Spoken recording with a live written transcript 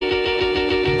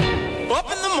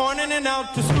going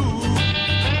out to school.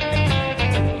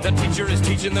 The teacher is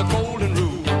teaching the golden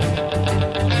rule.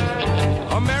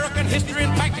 American history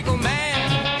and practical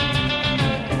math.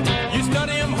 You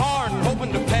study them hard and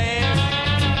hoping to pass.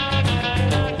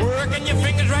 Working your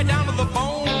fingers right down to the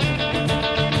bone.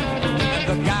 And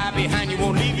the guy behind you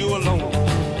won't leave you alone.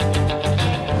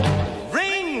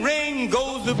 Ring, ring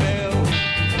goes the bell.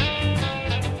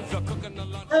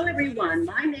 Hello, everyone.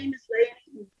 My name is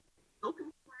Leonie.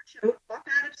 Welcome to our show, Talk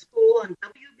Out of School on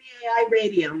WBAI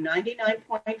Radio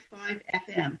 99.5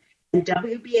 FM and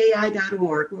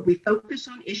WBAI.org, where we focus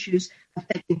on issues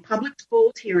affecting public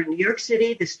schools here in New York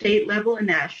City, the state level, and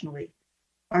nationally.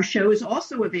 Our show is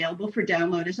also available for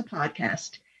download as a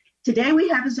podcast. Today we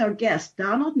have as our guest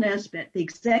Donald Nesbitt, the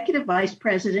Executive Vice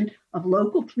President of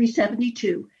Local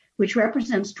 372, which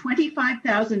represents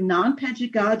 25,000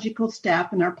 non-pedagogical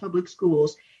staff in our public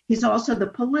schools. He's also the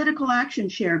Political Action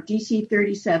Chair of DC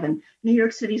 37, New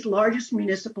York City's largest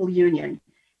municipal union.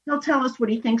 He'll tell us what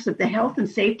he thinks of the health and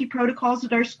safety protocols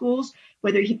at our schools,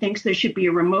 whether he thinks there should be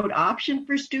a remote option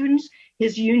for students,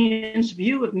 his union's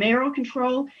view of mayoral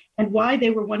control, and why they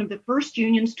were one of the first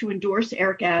unions to endorse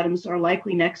Eric Adams, our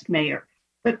likely next mayor.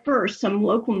 But first, some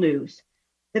local news.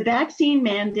 The vaccine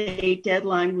mandate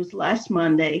deadline was last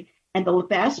Monday, and the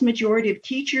vast majority of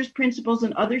teachers, principals,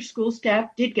 and other school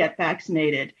staff did get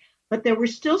vaccinated. But there were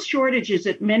still shortages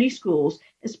at many schools,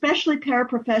 especially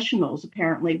paraprofessionals,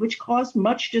 apparently, which caused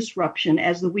much disruption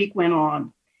as the week went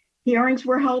on. Hearings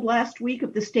were held last week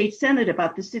of the state Senate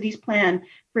about the city's plan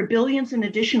for billions in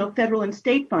additional federal and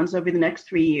state funds over the next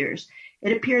 3 years.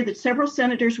 It appeared that several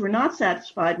senators were not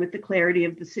satisfied with the clarity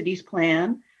of the city's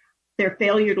plan, their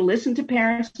failure to listen to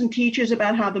parents and teachers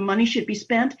about how the money should be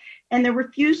spent, and their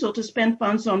refusal to spend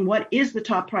funds on what is the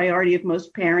top priority of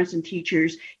most parents and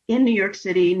teachers in New York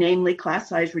City, namely class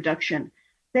size reduction.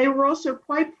 They were also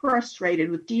quite frustrated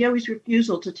with DOE's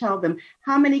refusal to tell them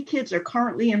how many kids are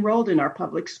currently enrolled in our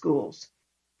public schools.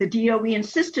 The DOE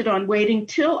insisted on waiting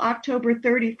till October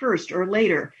 31st or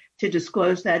later to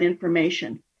disclose that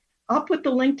information. I'll put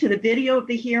the link to the video of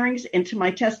the hearings and to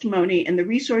my testimony in the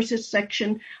resources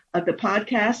section of the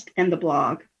podcast and the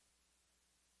blog.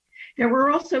 There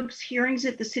were also hearings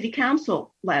at the City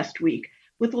Council last week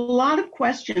with a lot of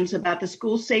questions about the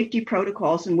school safety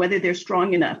protocols and whether they're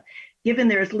strong enough, given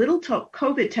there is little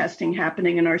COVID testing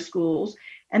happening in our schools,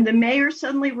 and the mayor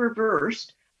suddenly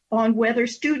reversed on whether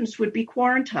students would be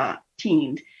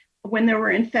quarantined when there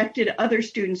were infected other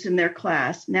students in their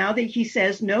class. Now that he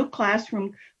says no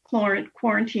classroom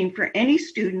quarantine for any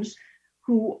students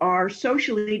who are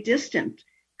socially distant.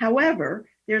 However,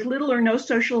 there's little or no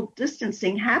social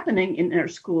distancing happening in our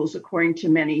schools, according to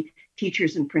many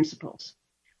teachers and principals.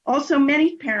 Also,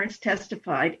 many parents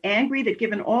testified, angry that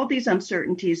given all these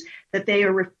uncertainties, that they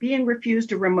are being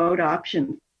refused a remote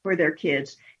option for their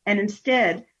kids. And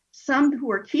instead, some who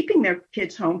are keeping their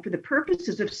kids home for the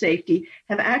purposes of safety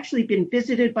have actually been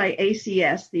visited by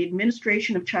ACS, the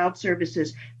Administration of Child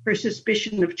Services, for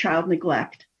suspicion of child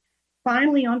neglect.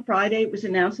 Finally, on Friday, it was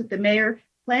announced that the mayor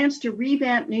plans to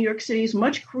revamp New York City's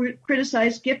much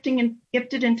criticized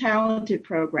Gifted and Talented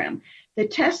program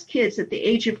that tests kids at the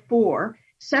age of 4,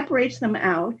 separates them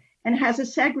out, and has a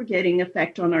segregating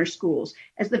effect on our schools,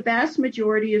 as the vast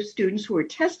majority of students who are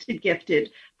tested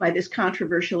gifted by this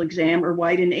controversial exam are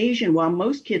white and Asian, while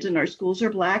most kids in our schools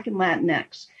are Black and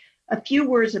Latinx. A few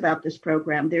words about this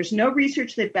program. There's no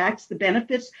research that backs the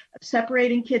benefits of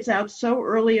separating kids out so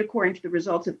early according to the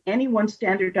results of any one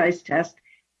standardized test,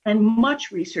 and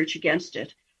much research against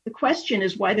it. The question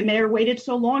is why the mayor waited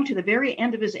so long to the very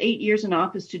end of his 8 years in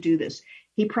office to do this.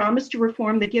 He promised to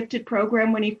reform the gifted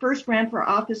program when he first ran for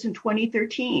office in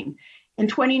 2013. In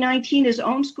 2019, his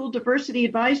own school diversity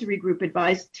advisory group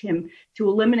advised him to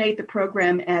eliminate the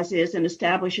program as is and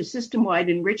establish a system-wide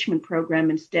enrichment program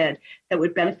instead that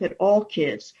would benefit all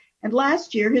kids. And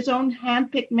last year, his own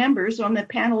handpicked members on the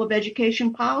panel of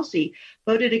education policy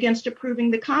voted against approving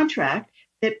the contract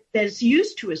that is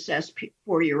used to assess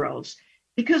 4-year-olds.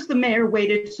 Because the mayor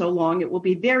waited so long, it will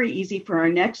be very easy for our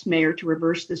next mayor to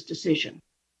reverse this decision.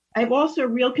 I have also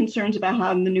real concerns about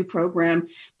how the new program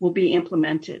will be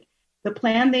implemented. The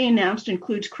plan they announced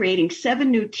includes creating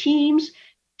 7 new teams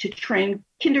to train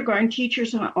kindergarten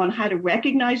teachers on how to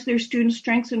recognize their students'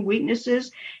 strengths and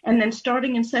weaknesses. And then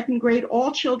starting in 2nd grade,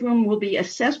 all children will be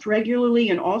assessed regularly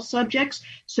in all subjects,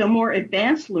 so more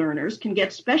advanced learners can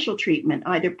get special treatment,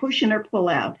 either push in or pull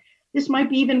out. This might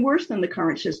be even worse than the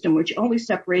current system, which only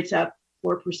separates out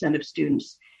 4% of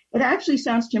students. It actually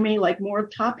sounds to me like more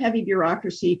top-heavy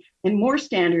bureaucracy and more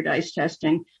standardized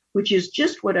testing which is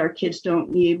just what our kids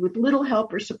don't need, with little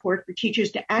help or support for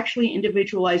teachers to actually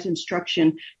individualize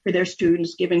instruction for their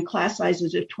students, given class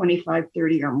sizes of 25,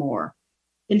 30 or more.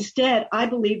 Instead, I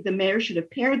believe the mayor should have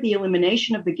paired the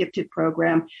elimination of the gifted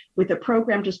program with a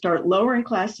program to start lowering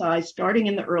class size starting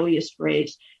in the earliest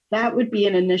grades. That would be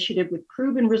an initiative with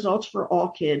proven results for all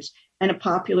kids and a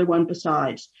popular one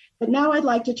besides. But now I'd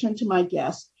like to turn to my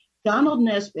guest, Donald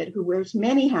Nesbitt, who wears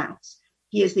many hats.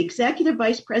 He is the Executive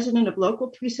Vice President of Local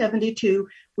 372,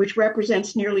 which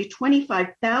represents nearly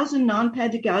 25,000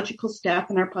 non-pedagogical staff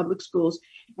in our public schools.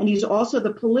 And he's also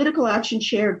the Political Action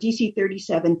Chair of DC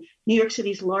 37, New York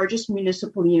City's largest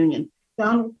municipal union.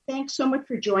 Donald, thanks so much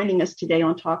for joining us today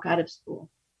on Talk Out of School.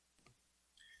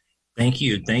 Thank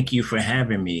you. Thank you for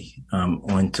having me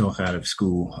on Talk Out of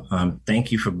School.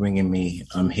 Thank you for bringing me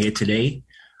here today.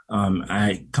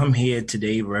 I come here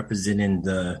today representing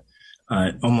the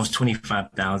almost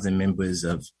 25,000 members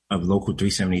of Local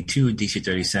 372, DC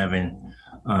 37,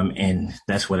 and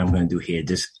that's what I'm going to do here,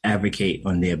 just advocate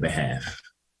on their behalf.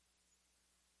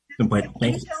 But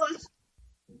can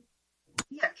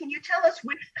you tell us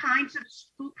which kinds of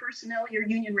school personnel your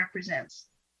union represents?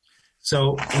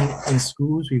 So in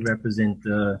schools, we represent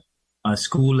the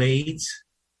school aides,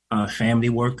 family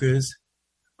workers,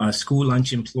 school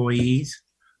lunch employees,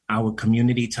 our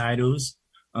community titles.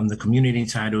 The community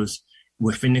titles,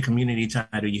 within the community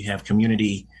title, you have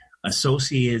community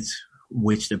associates,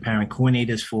 which the parent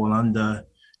coordinators fall under,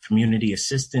 community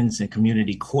assistants and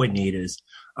community coordinators.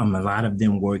 A lot of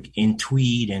them work in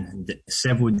Tweed and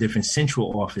several different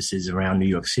central offices around New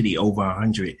York City, over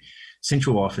 100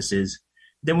 central offices.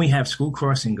 Then we have school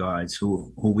crossing guards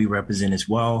who we represent as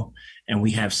well. And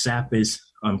we have SAPPers,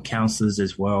 counselors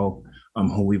as well,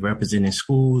 who we represent in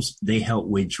schools. They help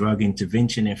with drug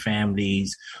intervention in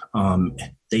families.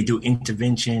 They do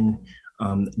intervention.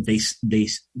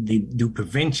 They do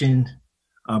prevention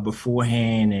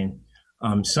beforehand,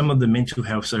 and some of the mental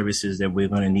health services that we're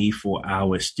going to need for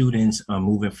our students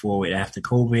moving forward after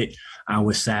COVID.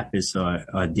 Our SAPPers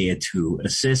are there to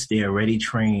assist. They are already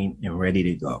trained and ready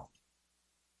to go.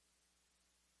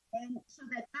 And so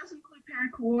that does include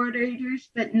parent coordinators,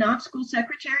 but not school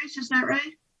secretaries. Is that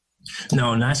right?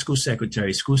 No, not school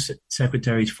secretaries. School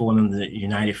secretaries fall under the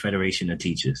United Federation of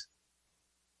Teachers.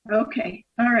 Okay.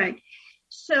 All right.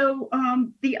 So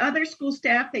the other school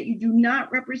staff that you do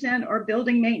not represent are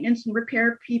building maintenance and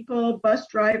repair people, bus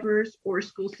drivers, or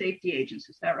school safety agents.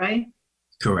 Is that right?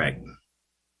 Correct.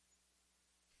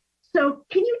 So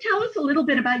can you tell us a little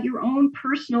bit about your own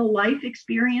personal life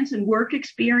experience and work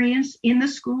experience in the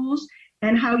schools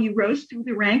and how you rose through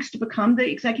the ranks to become the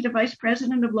Executive Vice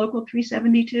President of Local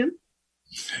 372?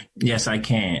 Yes, I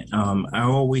can.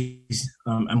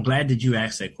 I'm glad that you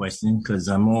asked that question because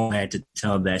I'm all glad to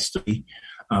tell that story.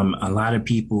 A lot of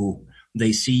people,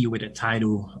 they see you with a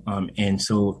title. And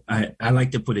so I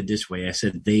like to put it this way. I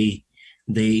said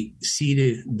they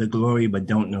see the glory, but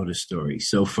don't know the story.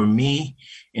 So for me,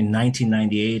 in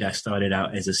 1998, I started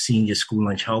out as a senior school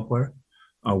lunch helper,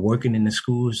 working in the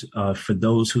schools. For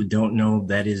those who don't know,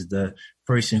 that is the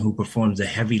person who performs the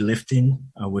heavy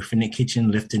lifting within the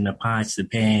kitchen, lifting the pots, the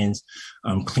pans,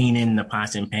 cleaning the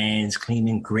pots and pans,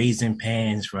 cleaning grazing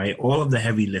pans, right? All of the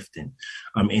heavy lifting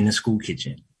in the school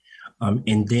kitchen.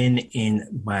 And then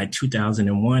by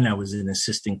 2001, I was an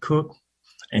assistant cook,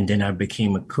 and then I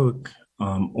became a cook.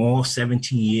 All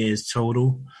 17 years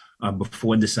total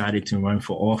before I decided to run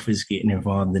for office, getting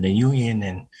involved in the union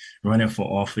and running for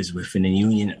office within the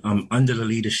union under the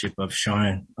leadership of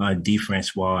Sean D.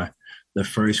 Francois, the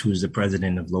first who's the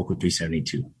president of Local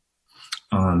 372.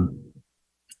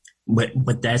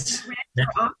 But that's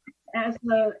as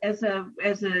a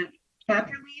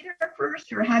chapter leader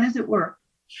first, or how does it work?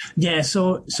 Yeah,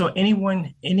 so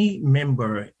any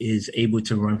member is able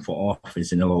to run for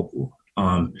office in the local.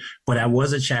 But I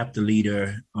was a chapter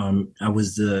leader. I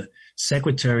was the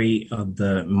secretary of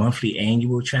the monthly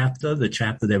annual chapter, the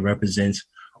chapter that represents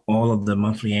all of the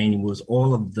monthly annuals,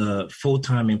 all of the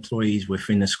full-time employees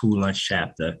within the school lunch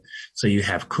chapter. So you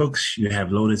have cooks, you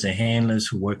have loaders and handlers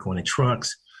who work on the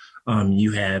trucks.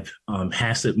 You have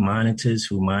HACCP monitors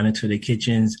who monitor the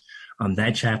kitchens.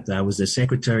 That chapter, I was the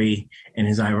secretary, and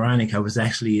it's ironic, I was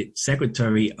actually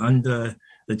secretary under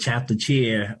the chapter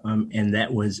chair, and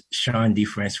that was Sean D.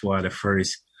 Francois the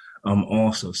first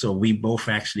also. So we both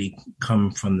actually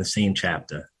come from the same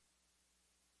chapter.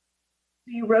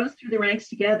 You rose through the ranks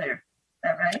together, is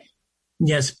that right?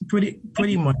 Yes, pretty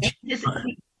much. If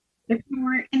you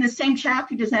were in the same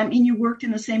chapter, does that mean you worked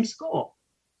in the same school?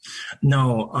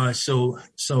 No, so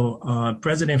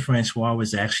President Francois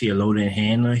was actually a loader and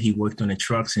handler. He worked on the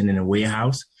trucks and in the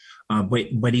warehouse.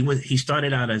 But he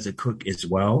started out as a cook as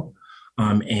well.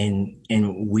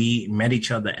 And we met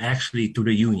each other actually through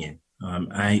the union.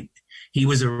 He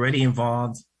was already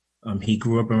involved. He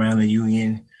grew up around the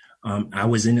union. I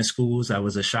was in the schools. I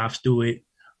was a shop steward.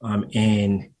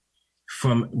 And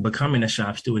from becoming a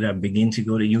shop steward, I began to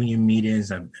go to union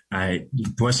meetings. I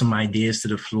brought some ideas to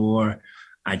the floor.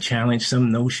 I challenged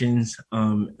some notions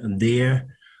there.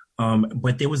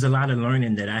 But there was a lot of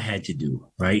learning that I had to do,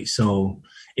 right? So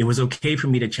it was okay for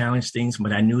me to challenge things,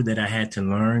 but I knew that I had to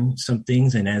learn some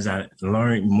things. And as I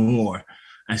learned more,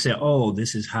 I said, oh,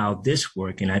 this is how this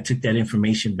works. And I took that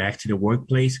information back to the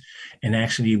workplace and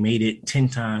actually made it 10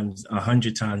 times,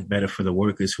 100 times better for the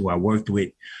workers who I worked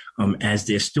with as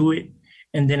their steward.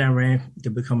 And then I ran to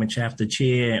become a chapter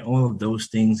chair and all of those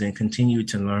things and continued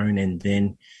to learn. And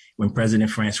then when President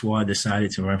Francois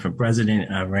decided to run for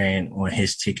president, I ran on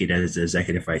his ticket as the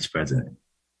executive vice president.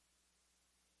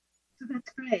 So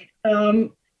that's great.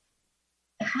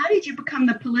 How did you become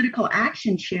the political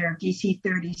action chair of DC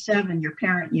 37, your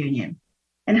parent union?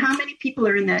 And how many people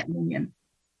are in that union?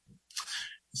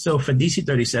 So for DC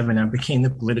 37, I became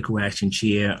the political action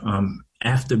chair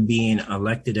after being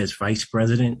elected as vice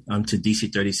president to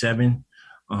DC 37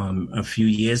 a few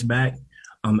years back.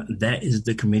 That is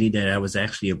the committee that I was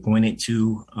actually appointed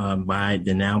to by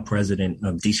the now president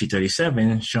of DC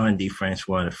 37, Sean D.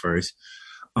 Francois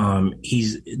I.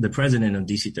 He's the president of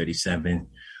DC 37,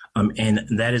 and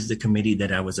that is the committee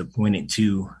that I was appointed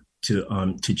to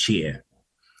chair.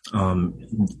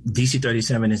 DC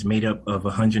 37 is made up of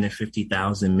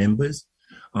 150,000 members,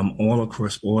 all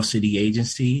across all city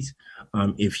agencies.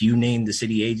 If you name the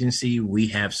city agency, we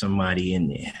have somebody in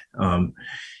there.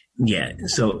 Yeah,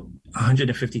 so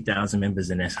 150,000 members,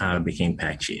 and that's how I became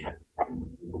PAC chair.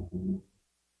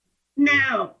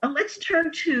 Now, let's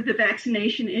turn to the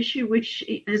vaccination issue, which,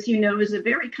 as you know, is a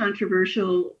very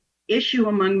controversial issue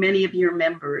among many of your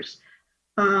members.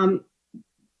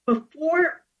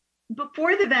 Before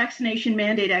the vaccination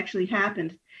mandate actually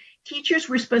happened, teachers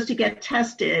were supposed to get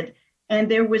tested, and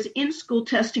there was in-school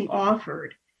testing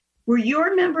offered. Were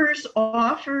your members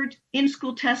offered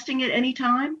in-school testing at any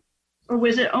time? Or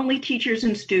was it only teachers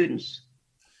and students?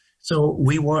 So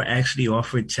we were actually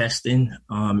offered testing.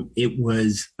 It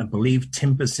was, I believe,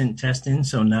 10% testing.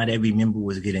 So not every member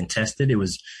was getting tested. It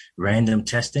was random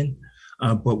testing.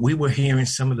 But we were hearing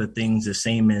some of the things the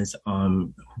same as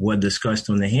were discussed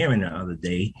on the hearing the other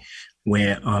day,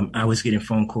 where I was getting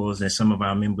phone calls that some of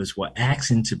our members were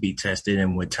asking to be tested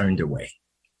and were turned away.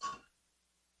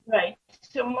 Right.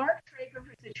 So Mark Traeger,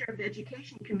 who's the chair of the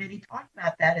Education Committee, talked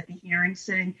about that at the hearing,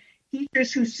 saying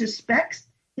teachers who suspected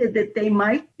that they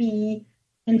might be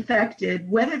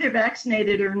infected, whether they're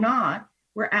vaccinated or not,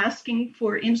 were asking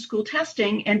for in-school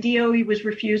testing, and DOE was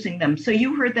refusing them. So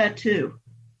you heard that too.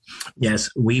 Yes,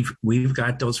 we've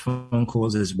got those phone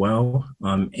calls as well.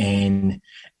 And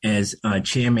as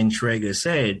Chairman Traeger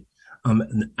said,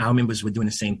 our members were doing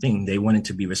the same thing. They wanted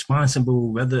to be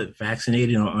responsible, whether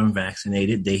vaccinated or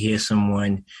unvaccinated. They hear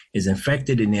someone is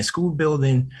infected in their school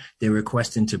building, they're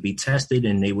requesting to be tested,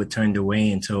 and they were turned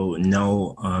away until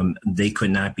no, they could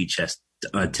not be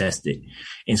tested.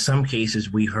 In some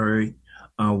cases, we heard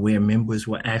where members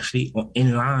were actually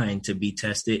in line to be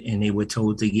tested, and they were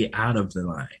told to get out of the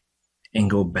line and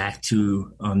go back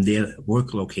to their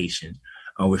work location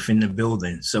within the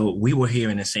building. So we were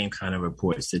hearing the same kind of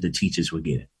reports that the teachers were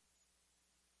getting.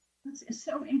 It's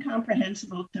so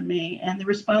incomprehensible to me, and the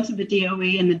response of the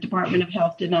DOE and the Department of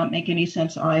Health did not make any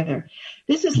sense either.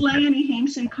 This is Leonie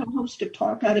Hameson, co-host of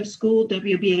Talk Out of School,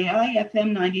 WBAI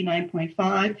FM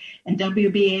 99.5 and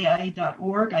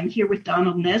WBAI.org. I'm here with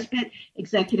Donald Nesbitt,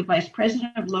 Executive Vice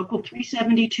President of Local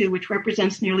 372, which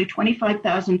represents nearly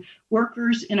 25,000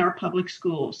 workers in our public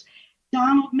schools.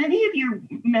 Donald, many of your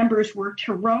members worked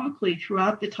heroically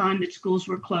throughout the time that schools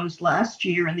were closed last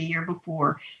year and the year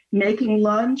before, making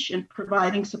lunch and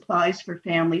providing supplies for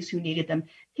families who needed them.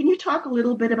 Can you talk a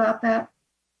little bit about that?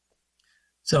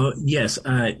 So, yes,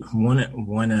 I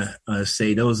want to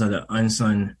say those are the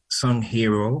unsung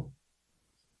hero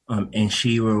and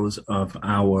heroes of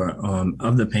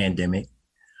of the pandemic.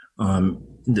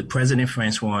 The President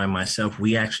Francois and myself,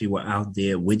 we actually were out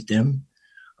there with them.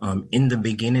 In the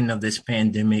beginning of this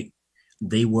pandemic,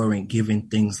 they weren't given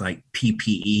things like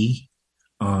PPE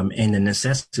and the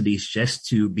necessities just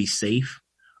to be safe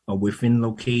within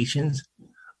locations.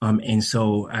 And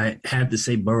so I have to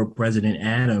say Borough President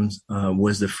Adams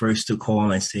was the first to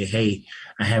call and say, hey,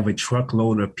 I have a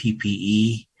truckload of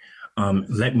PPE.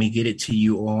 Let me get it to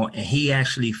you all. And he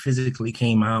actually physically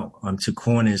came out to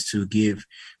corners to give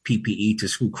PPE to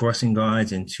school crossing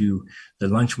guards and to the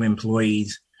lunchroom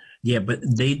employees Yeah, but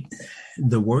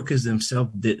the workers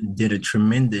themselves did a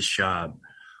tremendous job.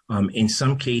 In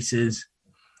some cases,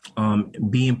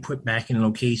 being put back in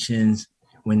locations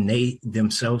when they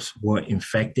themselves were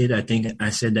infected. I think I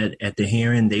said that at the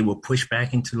hearing, they were pushed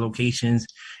back into locations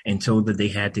and told that they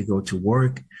had to go to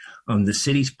work. The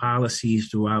city's policies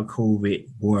throughout COVID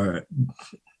were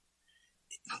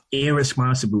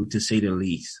irresponsible, to say the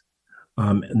least.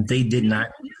 They did not.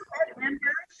 You had members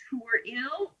who were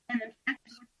ill and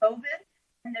infected with COVID,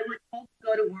 and they were told to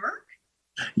go to work?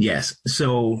 Yes.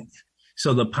 So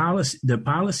the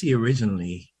policy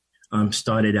originally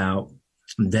started out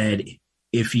that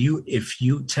if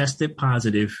you tested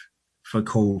positive for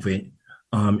COVID,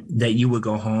 that you would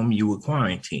go home, you would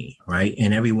quarantine, right?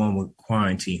 And everyone would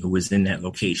quarantine who was in that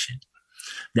location.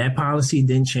 That policy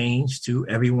then changed to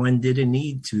everyone didn't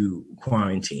need to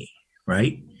quarantine,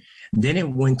 right? Then it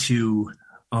went to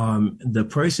the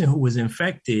person who was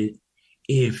infected.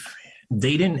 If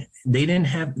they didn't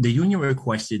have, the union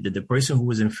requested that the person who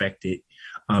was infected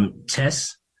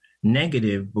test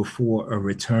negative before a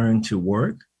return to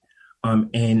work.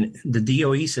 And the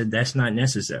DOE said that's not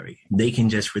necessary. They can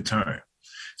just return.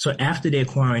 So after their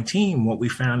quarantine, what we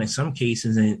found in some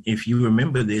cases, and if you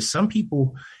remember this, some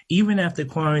people, even after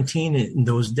quarantine in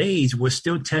those days, were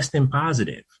still testing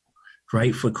positive,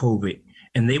 right, for COVID.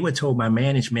 And they were told by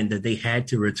management that they had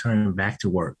to return back to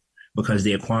work because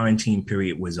their quarantine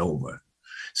period was over.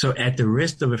 So at the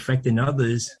risk of affecting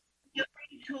others. You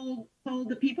told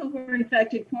the people who were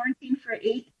infected quarantine for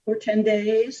 8 or 10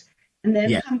 days and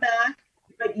then come back.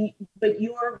 But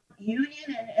your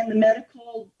union and the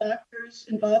medical doctors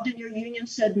involved in your union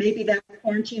said maybe that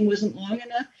quarantine wasn't long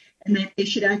enough and that they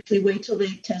should actually wait till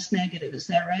they test negative. Is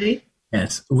that right?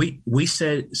 Yes. We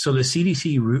said, so the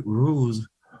CDC rules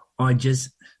are just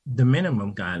the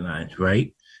minimum guidelines,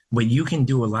 right? But you can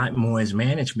do a lot more as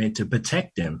management to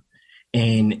protect them.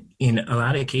 And in a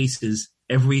lot of cases,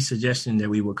 every suggestion that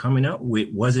we were coming up with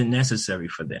wasn't necessary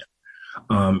for them.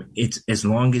 It's as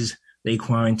long as they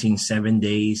quarantine 7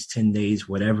 days, 10 days,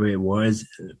 whatever it was,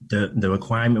 the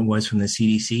requirement was from the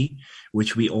CDC,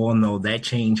 which we all know that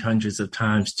changed hundreds of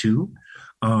times too.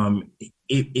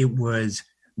 It was,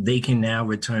 they can now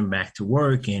return back to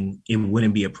work and it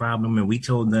wouldn't be a problem. And we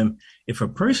told them if a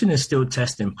person is still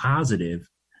testing positive,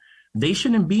 they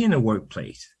shouldn't be in the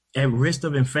workplace at risk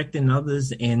of infecting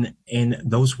others and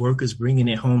those workers bringing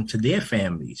it home to their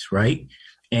families, right?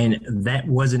 And that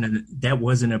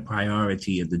wasn't a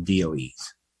priority of the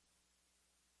DOEs.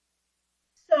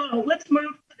 So let's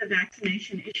move to the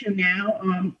vaccination issue now.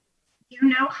 Do you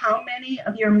know how many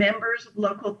of your members of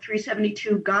Local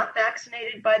 372 got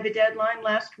vaccinated by the deadline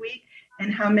last week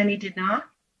and how many did not?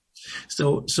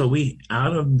 So we,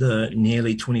 out of the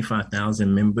nearly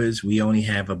 25,000 members, we only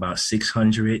have about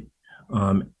 600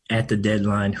 at the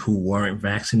deadline who weren't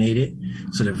vaccinated.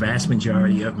 So the vast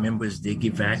majority of members did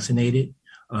get vaccinated.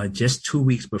 Just 2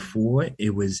 weeks before,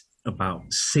 it was about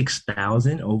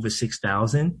 6,000, over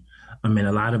 6,000. I mean,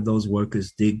 a lot of those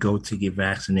workers did go to get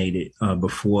vaccinated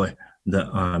before the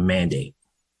mandate.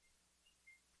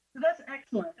 So that's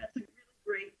excellent. That's a really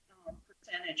great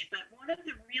percentage. But one of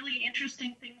the really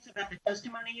interesting things about the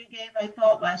testimony you gave, I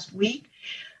thought, last week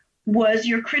was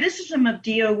your criticism of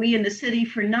DOE and the city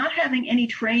for not having any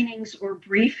trainings or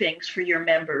briefings for your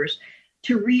members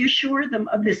to reassure them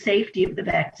of the safety of the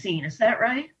vaccine. Is that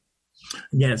right?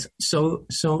 Yes. So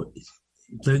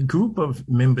the group of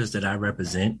members that I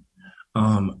represent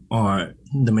are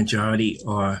the majority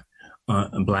are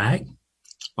Black,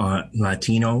 are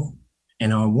Latino,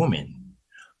 and are women.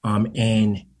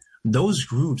 And those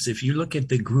groups, if you look at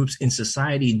the groups in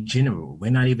society in general,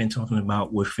 we're not even talking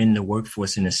about within the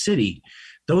workforce in the city.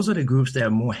 Those are the groups that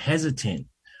are more hesitant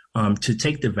to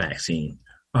take the vaccine.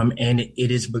 And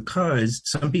it is because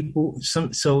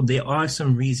so there are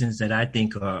some reasons that I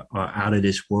think are out of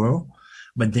this world,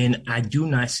 but then I do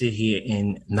not sit here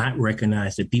and not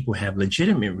recognize that people have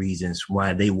legitimate reasons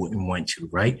why they wouldn't want to,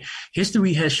 right?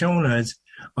 History has shown us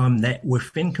that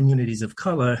within communities of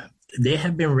color, there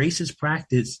have been racist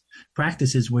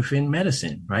practices within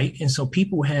medicine, right? And so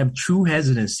people have true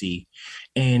hesitancy.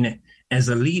 And as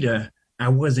a leader, I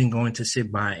wasn't going to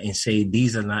sit by and say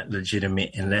these are not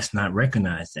legitimate and let's not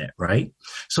recognize that, right?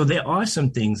 So there are some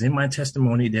things in my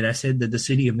testimony that I said that the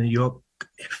city of New York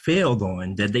failed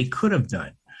on that they could have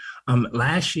done.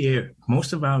 Last year,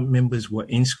 most of our members were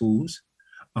in schools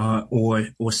or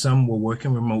some were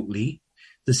working remotely.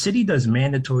 The city does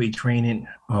mandatory training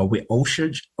with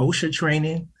OSHA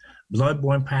training,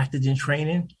 bloodborne pathogen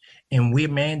training, and we're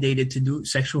mandated to do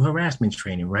sexual harassment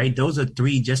training, right? Those are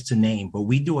three just to name, but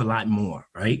we do a lot more,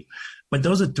 right? But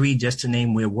those are three just to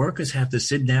name, where workers have to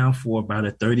sit down for about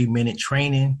a 30-minute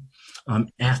training.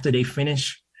 After they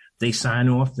finish, they sign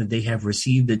off that they have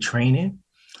received the training.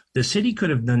 The city could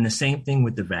have done the same thing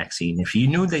with the vaccine. If you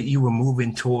knew that you were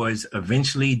moving towards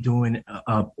eventually doing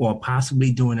or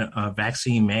possibly doing a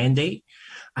vaccine mandate,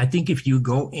 I think if you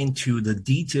go into the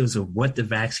details of what the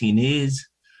vaccine is,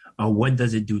 or what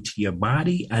does it do to your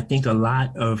body, I think a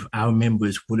lot of our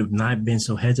members would have not been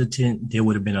so hesitant. There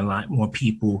would have been a lot more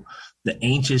people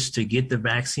anxious to get the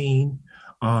vaccine.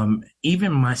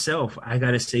 Even myself, I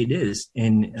got to say this,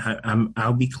 and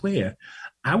I'll be clear.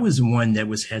 I was one that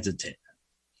was hesitant.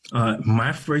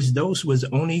 My first dose was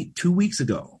only 2 weeks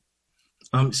ago.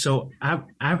 So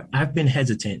I've been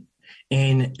hesitant,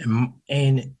 and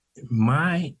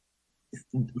my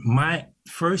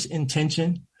first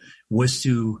intention was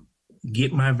to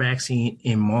get my vaccine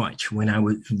in March, when I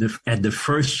was at the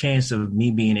first chance of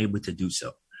me being able to do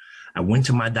so. I went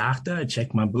to my doctor, I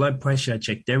checked my blood pressure, I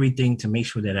checked everything to make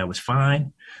sure that I was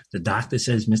fine. The doctor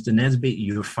says, Mr. Nesbitt,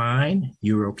 you're fine,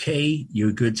 you're okay,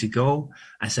 you're good to go.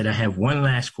 I said, I have one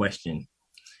last question.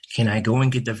 Can I go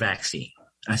and get the vaccine?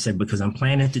 I said, because I'm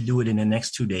planning to do it in the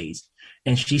next 2 days.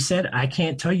 And she said, I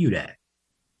can't tell you that.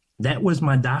 That was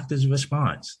my doctor's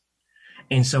response.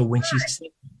 And so when she said,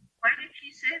 why did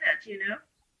she say that, you know?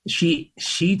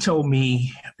 She told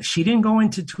me, she didn't go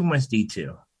into too much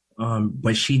detail,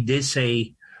 but she did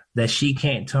say that she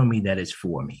can't tell me that it's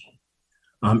for me.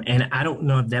 And I don't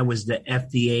know if that was the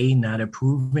FDA not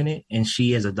approving it, and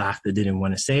she as a doctor didn't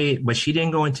want to say it, but she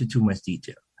didn't go into too much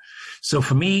detail. So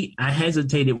for me, I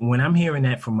hesitated when I'm hearing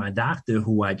that from my doctor,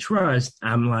 who I trust.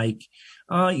 I'm like,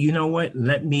 you know what?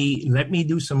 Let me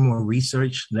do some more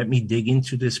research. Let me dig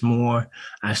into this more.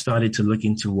 I started to look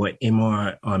into what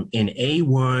mRNA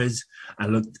was.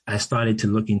 I started to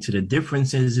look into the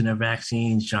differences in the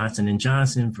vaccines, Johnson &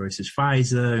 Johnson versus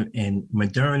Pfizer and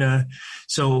Moderna.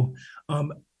 So,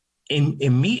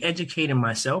 in me educating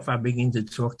myself, I began to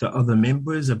talk to other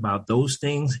members about those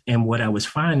things. And what I was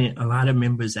finding, a lot of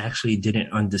members actually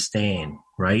didn't understand,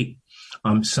 right?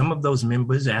 Some of those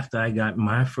members, after I got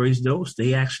my first dose,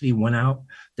 they actually went out,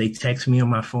 they text me on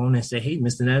my phone and said, hey,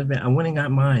 Mr. Nesbitt, I went and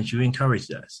got mine. You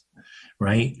encouraged us,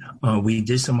 right? We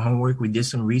did some homework. We did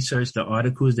some research. The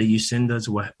articles that you send us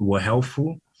were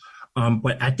helpful.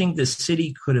 But I think the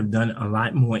city could have done a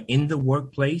lot more in the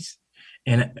workplace.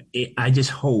 And I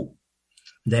just hope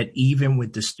that even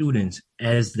with the students,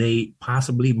 as they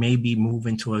possibly may be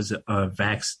moving towards a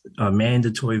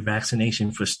mandatory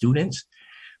vaccination for students,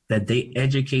 that they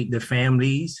educate the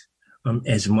families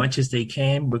as much as they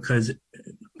can, because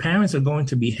parents are going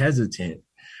to be hesitant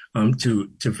to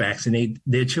vaccinate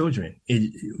their children.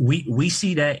 We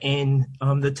see that in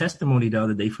the testimony the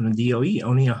other day from the DOE.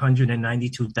 Only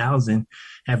 192,000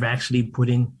 have actually put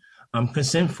in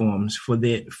consent forms for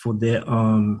their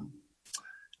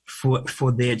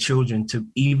children to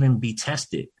even be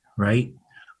tested, right?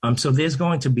 So there's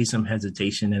going to be some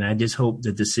hesitation, and I just hope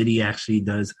that the city actually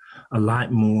does a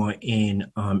lot more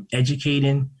in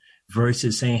educating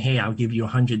versus saying, hey, I'll give you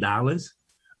 $100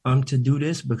 to do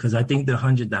this, because I think the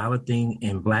 $100 thing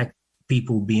and Black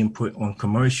people being put on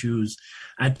commercials,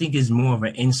 I think is more of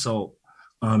an insult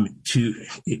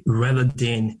rather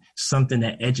than something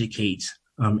that educates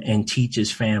and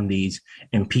teaches families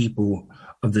and people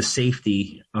of the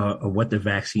safety of what the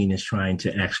vaccine is trying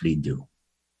to actually do.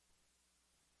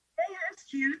 They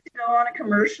asked you to go on a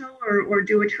commercial or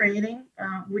do a training.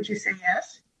 Would you say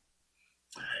yes?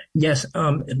 Yes,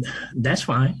 that's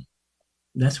fine.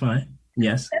 That's fine.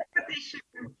 Yes. That's what they should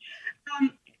do. When,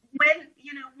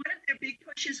 one of their big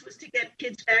pushes was to get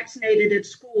kids vaccinated at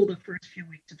school the first few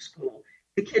weeks of school,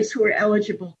 the kids who are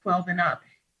eligible 12 and up.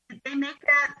 Did they make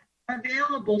that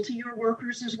available to your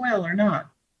workers as well, or not,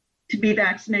 to be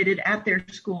vaccinated at their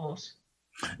schools?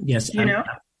 Yes.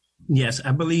 Yes,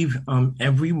 I believe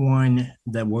everyone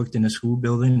that worked in a school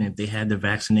building, if they had the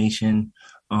vaccination,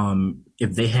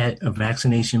 if they had a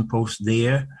vaccination post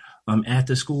there at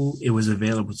the school, it was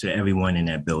available to everyone in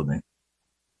that building.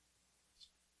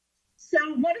 So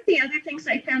one of the other things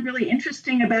I found really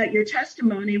interesting about your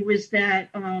testimony was that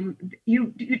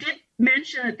you did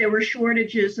mention that there were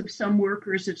shortages of some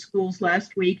workers at schools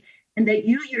last week, and that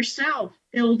you yourself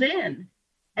filled in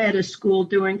at a school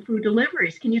doing food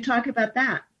deliveries. Can you talk about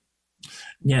that?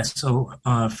 Yes. So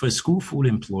for school food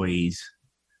employees,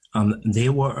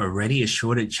 there were already a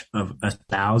shortage of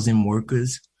 1,000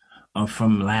 workers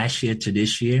from last year to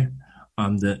this year.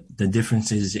 The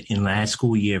differences in last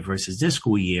school year versus this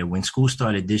school year. When school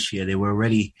started this year, there were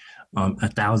already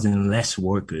 1,000 less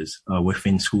workers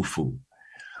within school food.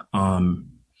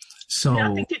 So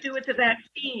nothing to do with the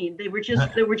vaccine. There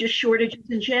were just shortages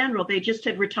in general. They just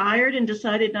had retired and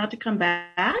decided not to come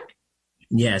back.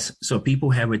 Yes. So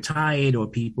people had retired or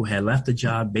people had left the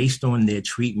job based on their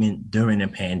treatment during the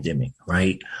pandemic,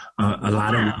 right? A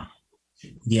lot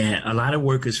of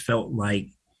workers felt like,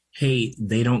 hey,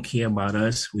 they don't care about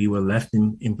us. We were left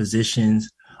in positions.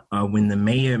 When the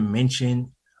mayor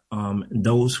mentioned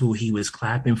those who he was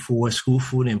clapping for, school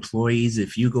food employees,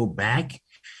 if you go back,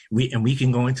 we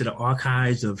can go into the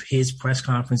archives of his press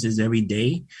conferences every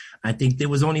day. I think there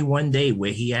was only one day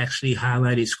where he actually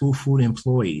highlighted school food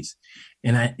employees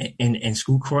and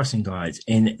school crossing guards.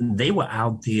 And they were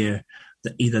out there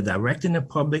either directing the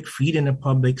public, feeding the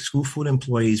public. School food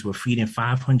employees were feeding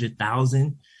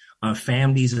 500,000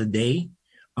 families a day.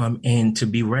 And to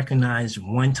be recognized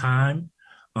one time,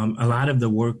 a lot of the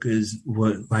workers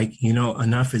were like,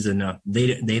 enough is enough.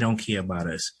 They don't care about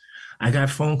us. I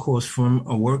got phone calls from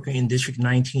a worker in District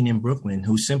 19 in Brooklyn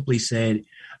who simply said,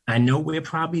 I know we're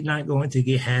probably not going to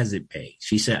get hazard pay.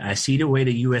 She said, I see the way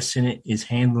the U.S. Senate is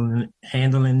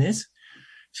handling this.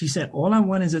 She said, all I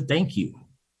want is a thank you.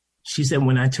 She said,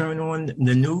 when I turn on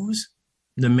the news,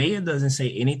 the mayor doesn't say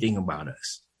anything about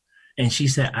us. And she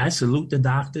said, I salute the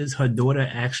doctors. Her daughter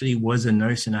actually was a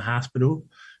nurse in a hospital.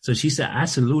 So she said, I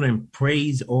salute and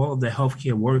praise all of the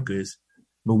healthcare workers.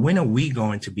 But when are we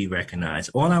going to be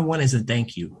recognized? All I want is a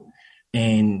thank you.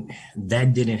 And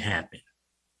that didn't happen.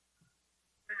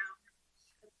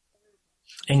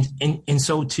 And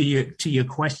so to your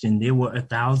question, there were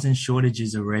 1,000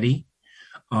 shortages already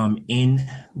in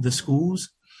the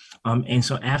schools. And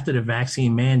so after the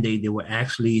vaccine mandate, there were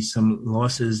actually some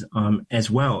losses as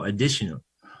well, additional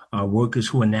workers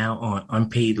who are now on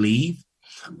unpaid leave.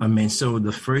 And so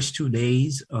the first 2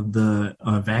 days of the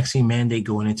vaccine mandate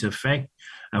going into effect,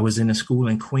 I was in a school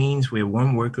in Queens where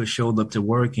one worker showed up to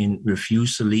work and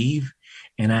refused to leave.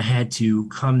 And I had to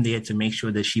come there to make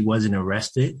sure that she wasn't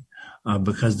arrested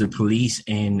because the police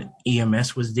and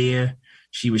EMS was there.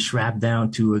 She was strapped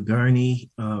down to a gurney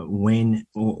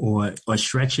or a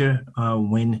stretcher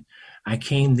when I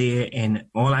came there. And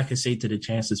all I could say to the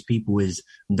Chancellor's people is,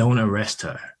 don't arrest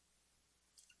her.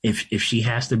 If she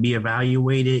has to be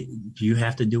evaluated, you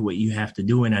have to do what you have to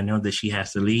do. And I know that she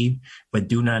has to leave, but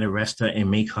do not arrest her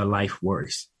and make her life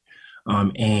worse.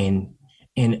 And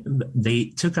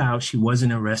they took her out. She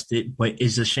wasn't arrested, but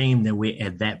it's a shame that we're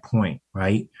at that point,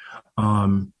 right?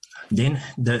 Then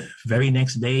the very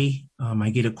next day,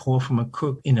 I get a call from a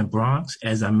cook in the Bronx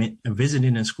as I'm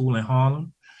visiting a school in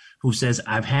Harlem who says,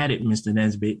 I've had it, Mr.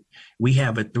 Nesbitt. We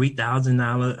have a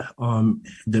 $3,000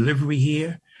 delivery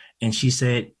here. And she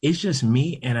said, it's just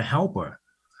me and a helper.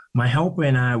 My helper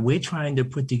and I, we're trying to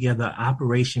put together an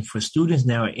operation for students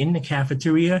now in the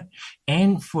cafeteria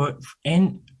and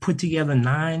put together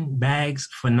 9 bags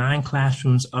for 9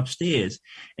 classrooms upstairs.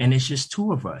 And it's just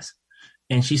 2 of us.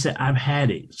 And she said, I've had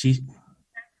it.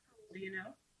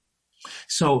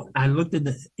 So I looked at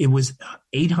it was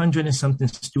 800 and something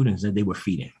students that they were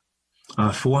feeding,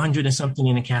 400 and something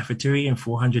in the cafeteria and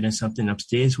 400 and something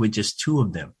upstairs with just 2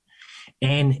 of them.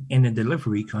 And the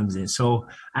delivery comes in. So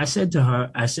I said to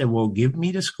her, well, give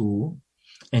me the school.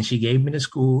 And she gave me the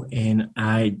school. And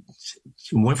I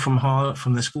went from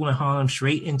the school in Harlem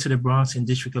straight into the Bronx in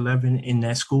District 11 in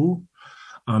that school.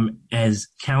 As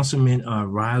Councilman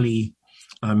Riley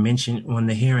mentioned on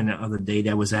the hearing the other day,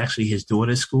 that was actually his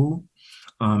daughter's school.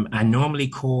 I normally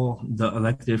call the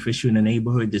elected official in the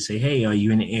neighborhood to say, hey, are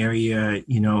you in the area?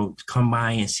 Come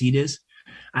by and see this.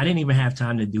 I didn't even have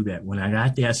time to do that. When I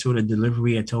got there, I saw the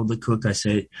delivery. I told the cook, I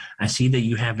said, I see that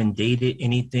you haven't dated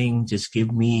anything. Just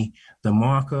give me the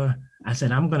marker. I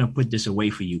said, I'm going to put this away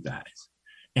for you guys.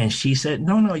 And she said,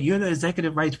 no, you're the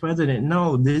executive vice president.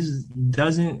 No, this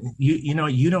doesn't,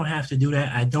 you don't have to do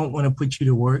that. I don't want to put you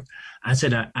to work. I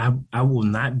said, I will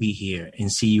not be here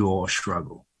and see you all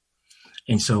struggle.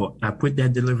 And so I put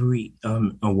that delivery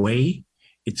away.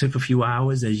 It took a few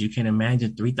hours. As you can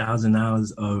imagine,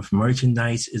 $3,000 of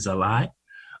merchandise is a lot.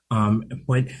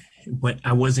 But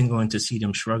I wasn't going to see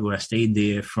them struggle. I stayed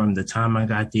there from the time I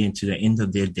got there to the end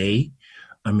of their day.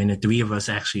 And the 3 of us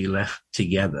actually left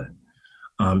together.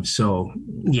 So,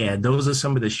 yeah, those are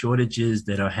some of the shortages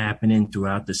that are happening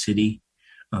throughout the city.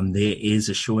 There is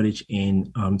a shortage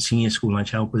in senior school lunch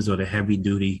helpers or the heavy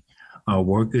duty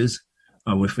workers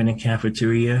within the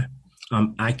cafeteria.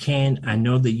 I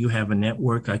know that you have a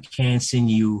network. I can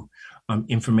send you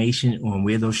information on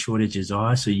where those shortages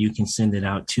are so you can send it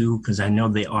out too, because I know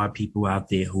there are people out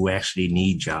there who actually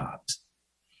need jobs.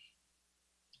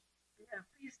 Yeah,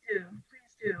 please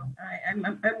too.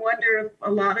 I wonder if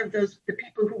a lot of the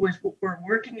people who were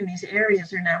working in these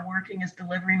areas are now working as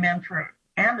delivery men for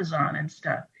Amazon and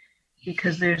stuff,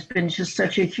 because there's been just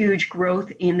such a huge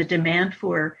growth in the demand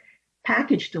for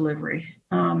package delivery.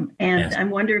 Yes. I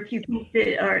wonder if you think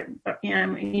they are,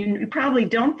 you probably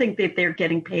don't think that they're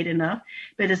getting paid enough,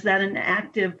 but is that an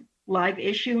active live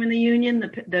issue in the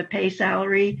union, the pay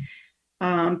salary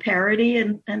parity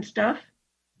and stuff?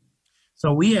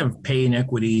 So we have pay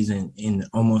inequities in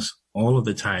almost all of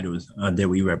the titles that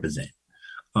we represent.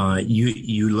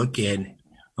 You look at,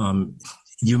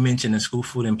 you mentioned the school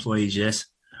food employees, yes,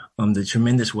 the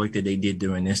tremendous work that they did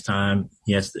during this time.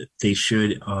 Yes, they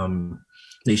should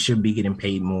be getting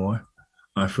paid more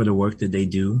for the work that they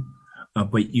do.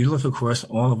 But you look across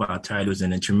all of our titles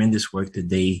and the tremendous work that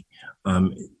they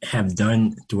have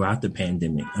done throughout the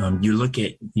pandemic.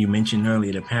 You mentioned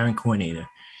earlier the parent coordinator.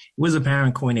 It was a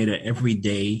parent coordinator every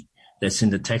day that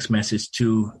sent a text message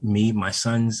to me, my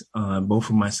sons, both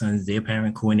of my sons, their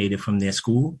parent coordinator from their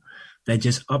school, that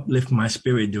just uplift my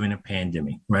spirit during the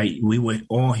pandemic, right? We were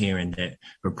all hearing that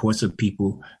reports of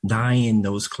people dying,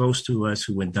 those close to us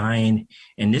who were dying.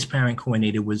 And this parent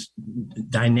coordinator was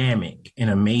dynamic and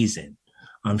amazing.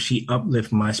 She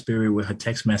uplifted my spirit with her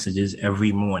text messages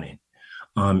every morning.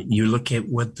 You look at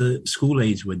what the school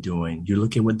aides were doing. You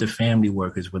look at what the family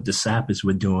workers, what the SAPers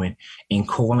were doing in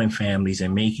calling families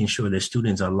and making sure that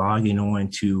students are logging on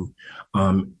to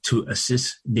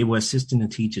assist. They were assisting the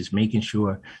teachers, making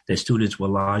sure that students were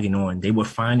logging on. They were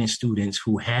finding students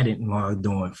who hadn't logged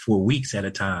on for weeks at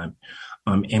a time,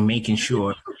 and making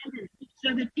sure.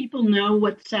 So that people know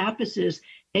what SAPers is.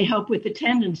 They help with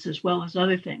attendance as well as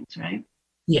other things, right?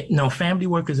 Yeah, no, family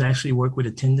workers actually work with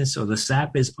attendance. So the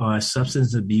SAPers are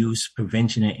substance abuse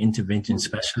prevention and intervention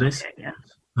specialists. Okay,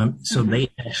 yeah. So they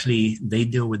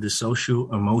deal with the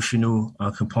social, emotional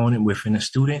component within a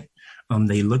student.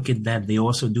 They look at that. They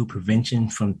also do prevention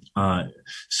from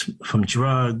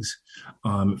drugs,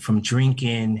 from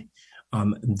drinking.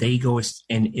 They go,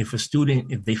 and if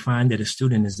they find that a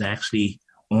student is actually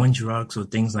on drugs or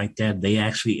things like that, they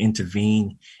actually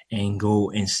intervene and go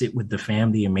and sit with the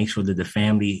family and make sure that the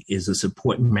family is a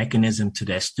support mechanism to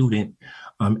that student,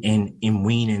 and in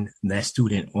weaning that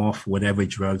student off whatever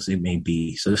drugs it may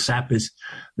be. So the SAPers,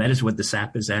 that is what the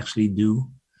SAPers actually do.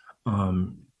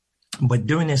 But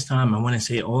during this time, I want to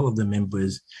say all of the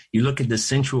members, you look at the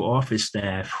central office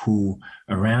staff who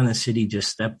around the city just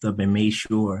stepped up and made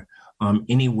sure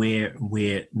anywhere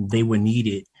where they were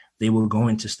needed, they were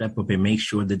going to step up and make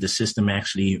sure that the system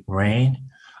actually ran.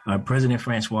 President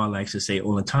Francois likes to say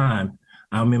all the time,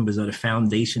 our members are the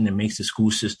foundation that makes the school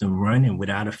system run, and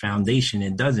without a foundation,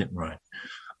 it doesn't run.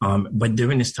 But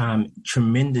during this time,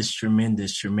 tremendous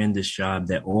job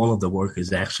that all of the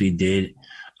workers actually did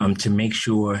to make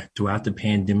sure throughout the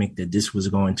pandemic that this was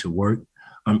going to work.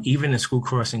 Even the school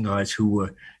crossing guards who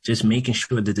were just making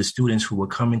sure that the students who were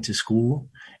coming to school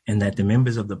and that the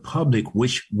members of the public,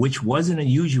 which wasn't a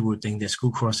usual thing that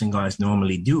school crossing guards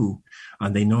normally do,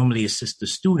 they normally assist the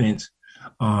students,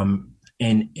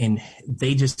 and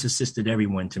they just assisted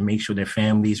everyone to make sure their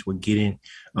families were getting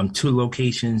to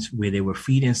locations where they were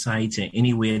feeding sites and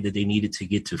anywhere that they needed to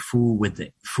get to food with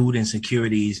the food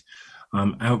insecurities.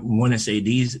 I want to say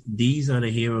these are the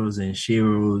heroes and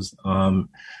sheroes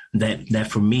that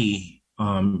for me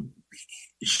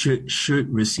should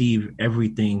receive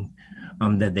everything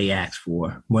that they ask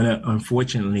for. But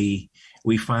unfortunately,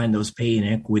 we find those pay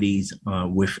inequities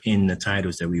within the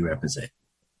titles that we represent.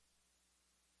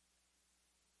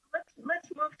 Let's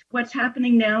move to what's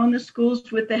happening now in the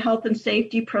schools with the health and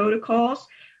safety protocols.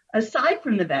 Aside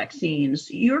from the vaccines,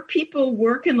 your people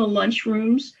work in the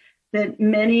lunchrooms that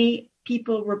many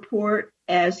people report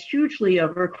as hugely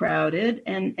overcrowded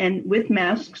and with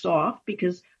masks off,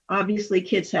 because obviously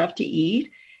kids have to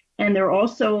eat. And there are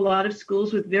also a lot of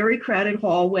schools with very crowded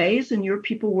hallways, and your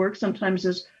people work sometimes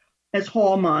as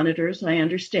hall monitors, I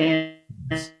understand.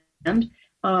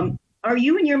 Are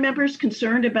you and your members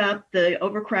concerned about the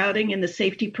overcrowding and the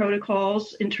safety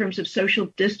protocols in terms of social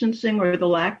distancing or the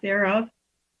lack thereof?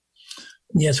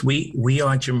 Yes, we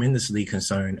are tremendously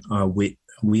concerned with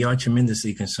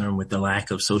the lack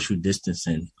of social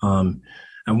distancing.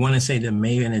 I want to say the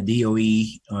mayor and the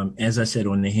DOE, as I said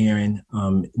on the hearing,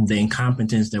 the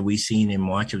incompetence that we've seen in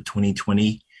March of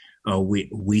 2020,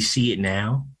 we see it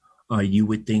now. You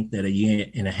would think that a year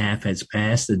and a half has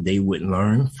passed, that they would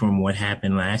learn from what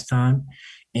happened last time.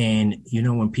 And,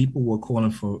 when people were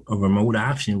calling for a remote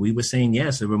option, we were saying,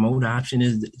 yes, a remote option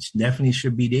definitely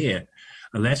should be there.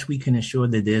 Unless we can ensure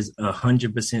that there's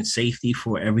 100% safety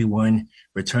for everyone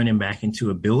returning back into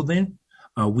a building,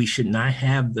 we should not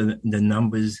have the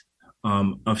numbers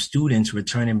of students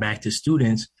returning back to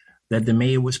students that the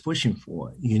mayor was pushing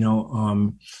for. You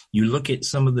look at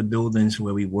some of the buildings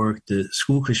where we work, the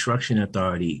School Construction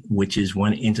Authority, which is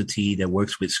one entity that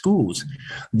works with schools,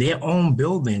 their own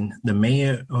building, the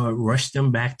mayor rushed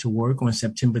them back to work on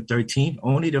September 13th,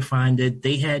 only to find that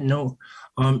they had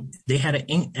they had an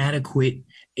inadequate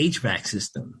HVAC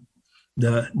system.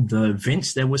 The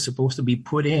vents that were supposed to be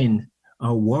put in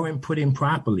weren't put in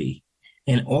properly.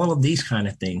 And all of these kind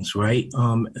of things, right?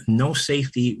 No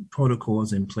safety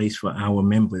protocols in place for our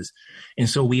members. And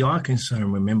so we are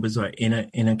concerned when members are in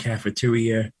a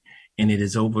cafeteria and it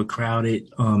is overcrowded.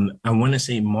 I want to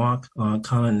say Mark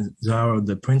Colanzaro,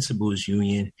 the principals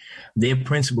union, their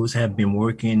principals have been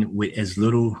working with as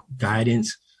little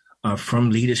guidance from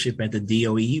leadership at the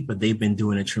DOE, but they've been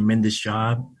doing a tremendous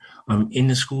job. In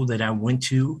the school that I went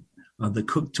to, the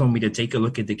cook told me to take a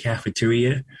look at the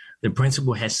cafeteria. The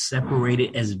principal has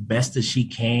separated as best as she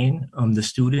can the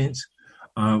students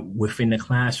within the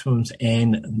classrooms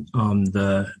and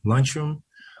the lunchroom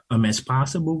as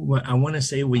possible. But I want to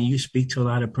say when you speak to a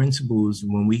lot of principals,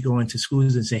 when we go into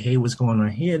schools and say, hey, what's going on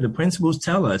here? The principals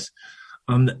tell us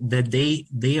that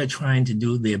they are trying to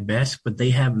do their best, but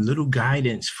they have little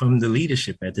guidance from the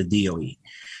leadership at the DOE.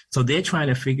 So they're trying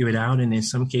to figure it out. And in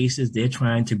some cases, they're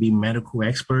trying to be medical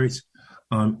experts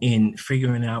in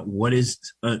figuring out what is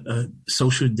a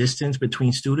social distance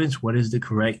between students, what is the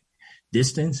correct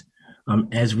distance.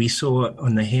 As we saw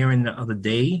on the hearing the other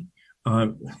day,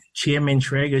 Chairman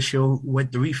Traeger showed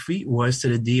what 3 feet was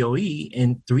to the DOE,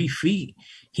 and 3 feet,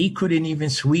 he couldn't even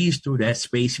squeeze through that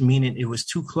space, meaning it was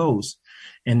too close.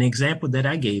 And the example that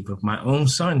I gave of my own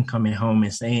son coming home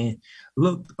and saying,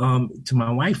 look, to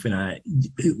my wife and I,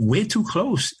 we're too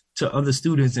close to other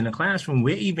students in the classroom.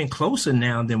 We're even closer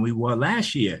now than we were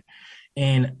last year.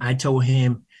 And I told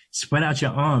him, spread out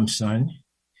your arms, son.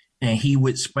 And he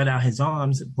would spread out his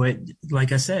arms. But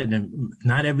like I said,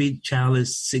 not every child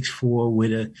is 6'4"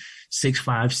 with a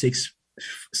 6'5",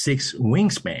 6'6"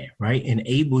 wingspan, right? And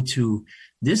able to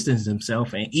distance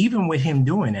himself. And even with him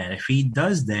doing that, if he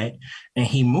does that and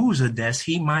he moves a desk,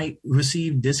 he might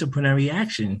receive disciplinary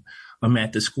action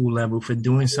at the school level for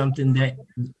doing something that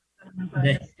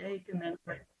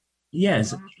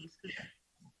yes,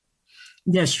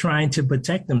 trying to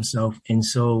protect himself. And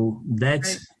so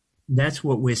that's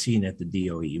what we're seeing at the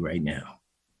DOE right now.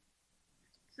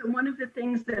 So one of the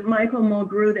things that Michael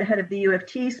Mulgrew, the head of the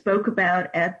UFT, spoke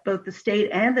about at both the state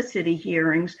and the city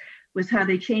hearings was how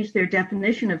they changed their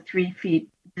definition of 3 feet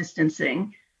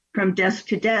distancing from desk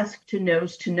to desk to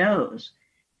nose.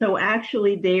 So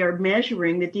actually they are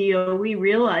measuring, the DOE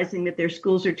realizing that their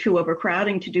schools are too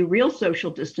overcrowding to do real social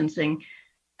distancing,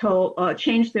 to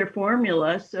change their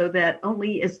formula so that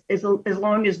only as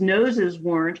long as noses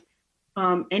weren't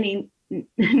any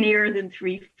nearer than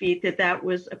 3 feet, that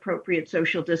was appropriate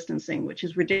social distancing, which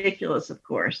is ridiculous, of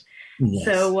course. Yes.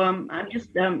 So I'm just,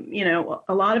 a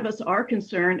lot of us are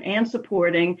concerned and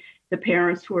supporting the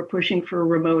parents who are pushing for a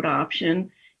remote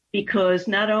option, because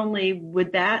not only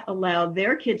would that allow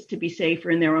their kids to be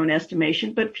safer in their own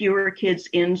estimation, but fewer kids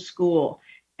in school.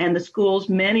 And the schools,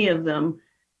 many of them,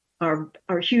 are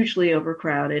hugely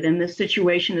overcrowded, and the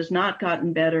situation has not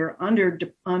gotten better under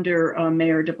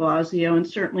Mayor de Blasio, and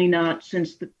certainly not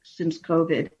since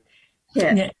COVID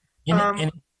hit. Yeah,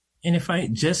 and if I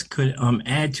just could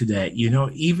add to that,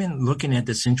 even looking at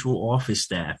the central office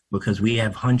staff, because we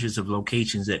have hundreds of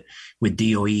locations with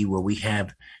DOE where we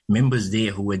have members there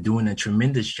who are doing a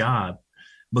tremendous job.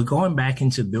 But going back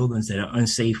into buildings that are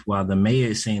unsafe, while the mayor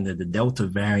is saying that the Delta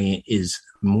variant is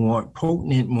more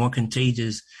potent, more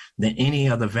contagious than any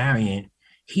other variant,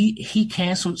 he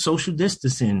canceled social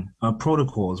distancing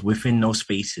protocols within those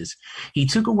spaces. He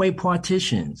took away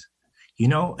partitions.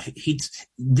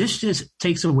 This just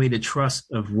takes away the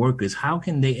trust of workers. How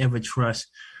can they ever trust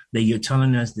that you're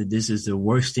telling us that this is the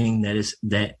worst thing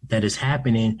that is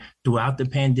happening throughout the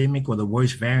pandemic, or the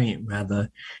worst variant rather,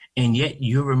 and yet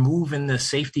you're removing the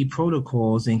safety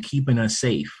protocols and keeping us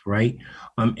safe, right?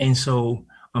 And so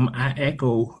I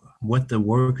echo what the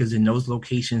workers in those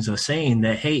locations are saying,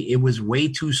 that, hey, it was way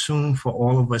too soon for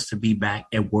all of us to be back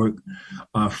at work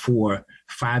for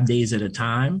 5 days at a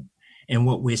time. And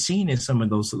what we're seeing in some of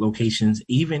those locations,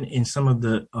 even in some of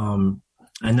the,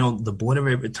 I know the Board of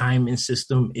Ed retirement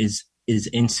system is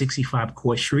in 65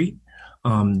 Court Street,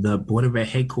 the Board of Ed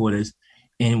headquarters.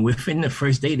 And within the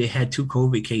first day, they had 2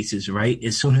 COVID cases, right?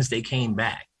 As soon as they came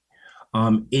back.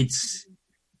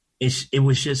 It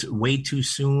was just way too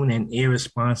soon and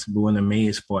irresponsible on the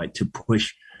mayor's part to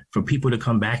push for people to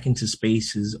come back into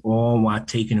spaces, all while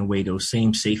taking away those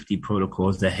same safety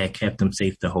protocols that had kept them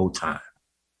safe the whole time.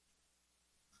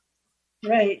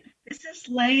 Right. This is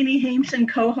Lainey Hameson,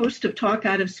 co-host of Talk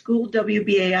Out of School,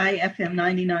 WBAI FM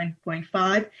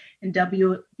 99.5 and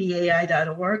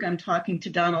WBAI.org. I'm talking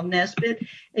to Donald Nesbitt,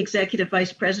 Executive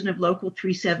Vice President of Local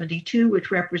 372,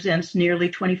 which represents nearly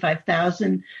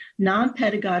 25,000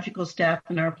 non-pedagogical staff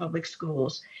in our public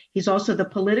schools. He's also the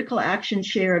Political Action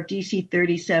Chair of DC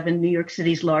 37, New York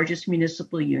City's largest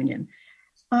municipal union.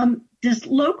 Does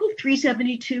Local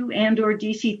 372 and or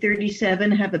DC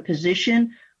 37 have a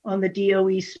position on the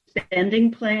DOE spending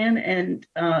plan and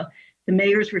the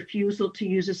mayor's refusal to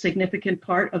use a significant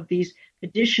part of these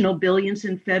additional billions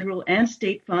in federal and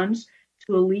state funds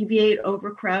to alleviate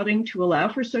overcrowding, to allow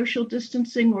for social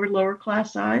distancing or lower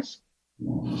class size?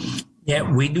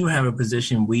 Yeah, we do have a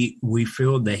position. We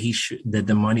feel that that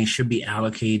the money should be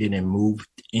allocated and moved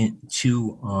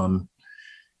into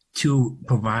to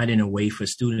providing a way for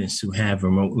students to have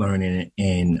remote learning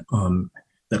and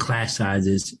the class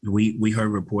sizes. We heard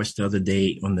reports the other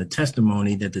day on the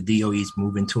testimony that the DOE is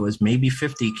moving towards maybe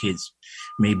 50 kids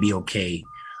may be okay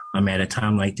at a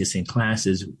time like this in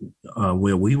classes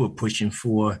where we were pushing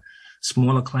for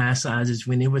smaller class sizes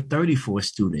when there were 34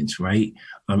 students, right,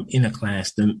 in a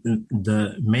class.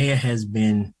 The mayor has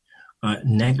been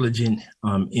negligent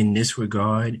in this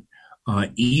regard.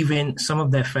 Even some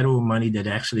of that federal money that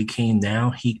actually came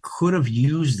down, he could have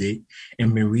used it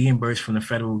and been reimbursed from the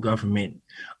federal government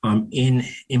in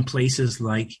places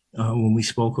like when we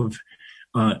spoke of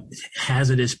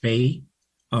hazardous pay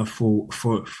for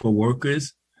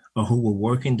workers who were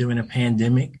working during a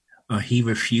pandemic. He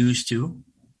refused to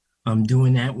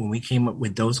doing that when we came up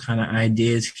with those kind of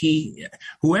ideas.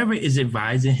 Whoever is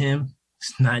advising him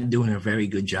is not doing a very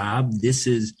good job. This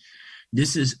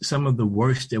is some of the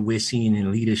worst that we're seeing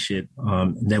in leadership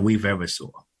that we've ever saw.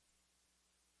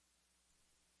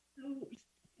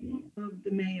 Of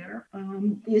the mayor,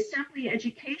 the Assembly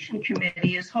Education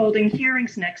Committee is holding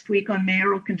hearings next week on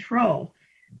mayoral control,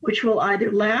 which will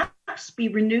either lapse, be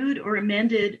renewed, or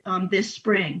amended this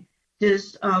spring.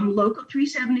 Does Local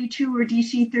 372 or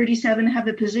DC 37 have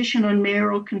a position on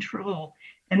mayoral control?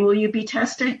 And will you be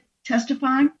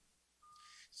testifying?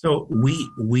 So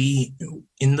we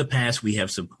in the past, we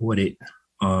have supported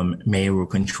mayoral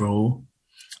control.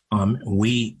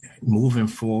 We moving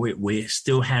forward, we're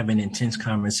still having intense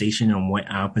conversation on what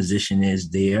our position is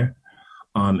there.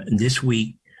 This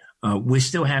week, we're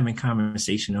still having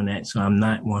conversation on that. So I'm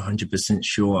not 100%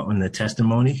 sure on the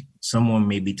testimony. Someone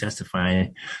may be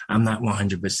testifying. I'm not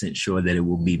 100% sure that it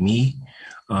will be me.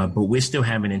 But we're still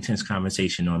having intense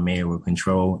conversation on mayoral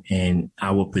control and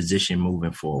our position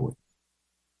moving forward.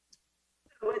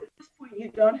 So at this point,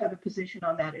 you don't have a position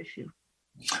on that issue?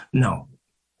 No.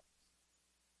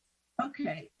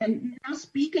 Okay, and now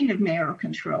speaking of mayoral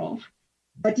control,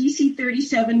 DC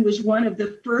 37 was one of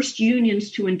the first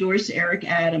unions to endorse Eric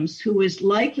Adams, who is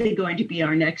likely going to be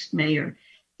our next mayor.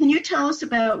 Can you tell us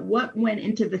about what went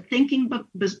into the thinking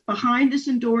behind this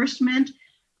endorsement,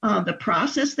 the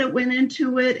process that went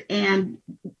into it, and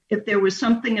if there was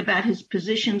something about his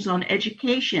positions on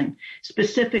education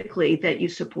specifically that you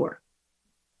support?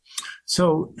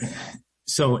 So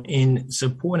in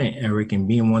supporting Eric and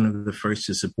being one of the first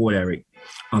to support Eric,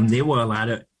 there were a lot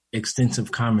of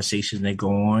extensive conversations that go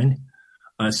on.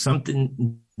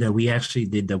 Something that we actually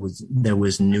did that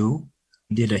was new.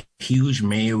 We did a huge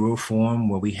mayoral forum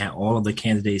where we had all of the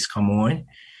candidates come on,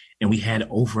 and we had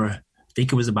over, I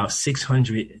think it was about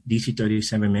 600 DC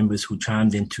 37 members who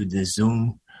chimed into the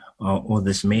Zoom or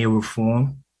this mayoral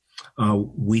forum.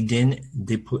 We then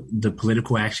did the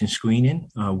political action screening,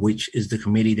 which is the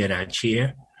committee that I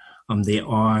chair. There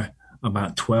are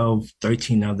about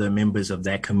 13 other members of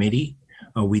that committee.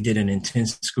 We did an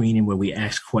intense screening where we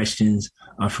asked questions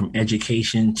from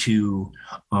education to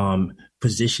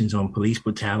positions on police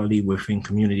brutality within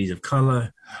communities of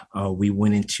color. We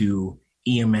went into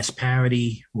EMS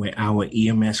parity, where our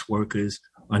EMS workers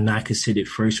are not considered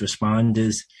first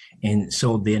responders, and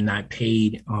so they're not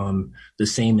paid the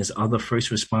same as other first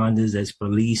responders, as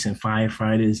police and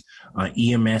firefighters.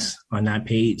 EMS are not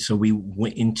paid, so we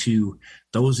went into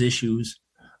those issues.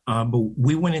 But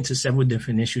we went into several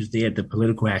different issues there at the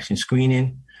political action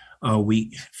screening.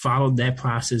 We followed that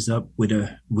process up with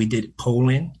we did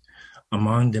polling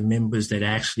among the members that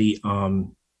actually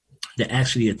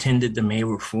attended the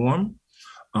mayoral forum.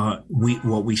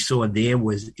 What we saw there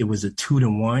was it was a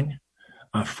 2-to-1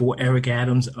 for Eric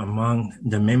Adams among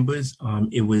the members.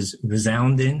 It was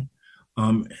resounding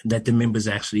that the members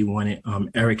actually wanted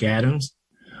Eric Adams.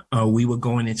 We were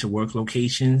going into work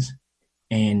locations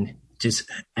and just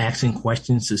asking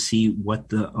questions to see what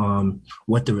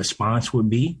the response would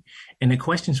be. And the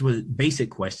questions were basic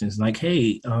questions like,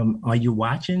 hey, are you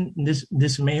watching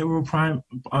this mayoral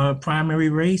primary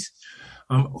race?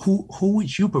 Who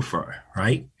would you prefer,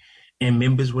 right? And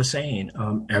members were saying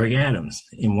Eric Adams.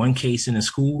 In one case in a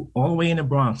school all the way in the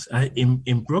Bronx.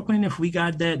 In Brooklyn, if we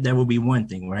got that would be one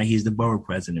thing, right? He's the borough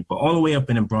president. But all the way up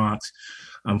in the Bronx,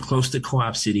 close to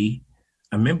Co-op City,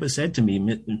 a member said to me,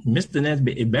 Mr.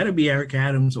 Nesbitt, it better be Eric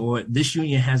Adams or this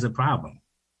union has a problem,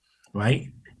 right?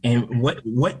 And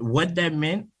what that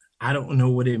meant, I don't know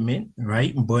what it meant,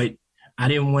 right? But I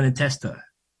didn't want to test her,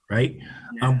 right?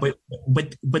 Yeah.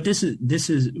 But this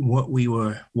is what we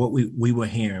were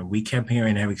hearing. We kept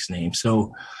hearing Eric's name.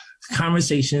 So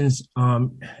conversations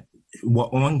were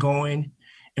ongoing,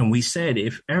 and we said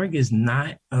if Eric is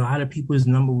not a lot of people's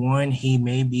number one, he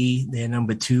may be their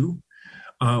number two.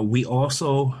 We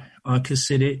also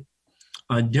considered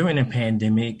during the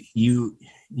pandemic, you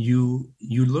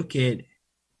look at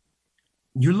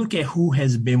who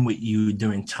has been with you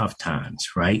during tough times,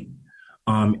 right?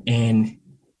 And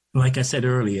like I said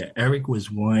earlier, Eric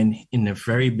was one in the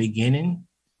very beginning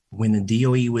when the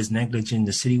DOE was negligent,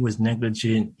 the city was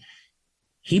negligent.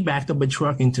 He backed up a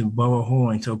truck into Borough Hall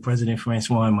and told President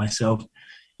Francois and myself,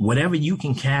 whatever you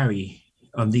can carry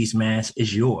of these masks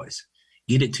is yours.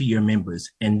 Get it to your members.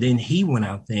 And then he went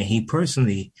out there and he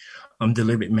personally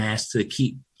delivered masks to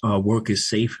keep workers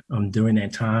safe during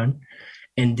that time.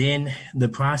 And then to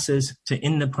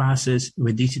end the process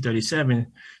with DC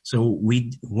 37. So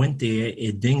we went there.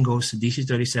 It then goes to DC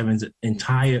 37's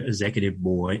entire executive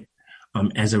board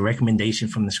as a recommendation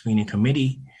from the screening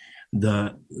committee.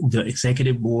 The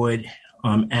executive board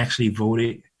actually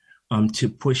voted to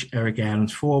push Eric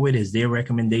Adams forward as their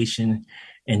recommendation.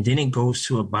 And then it goes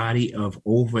to a body of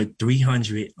over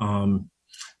 300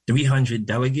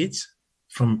 delegates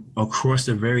from across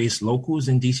the various locals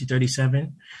in DC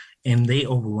 37. And they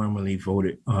overwhelmingly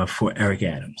voted for Eric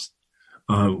Adams.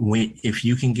 If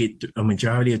you can get a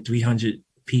majority of 300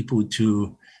 people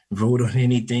to vote on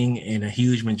anything and a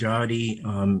huge majority,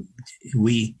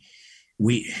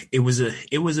 it was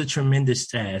a tremendous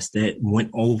task that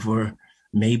went over,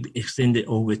 maybe extended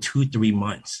over 2-3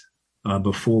 months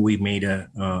before we made a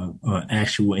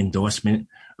actual endorsement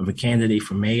of a candidate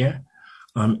for mayor.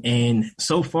 And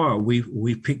so far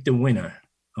we picked a winner.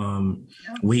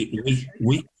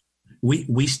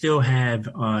 We still have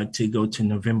to go to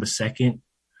November 2nd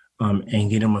and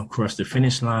get them across the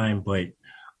finish line, but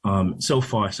so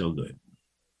far so good.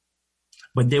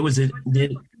 But there was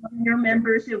your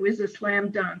members, it was a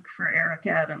slam dunk for Eric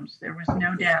Adams. There was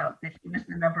no doubt that he was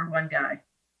the number one guy.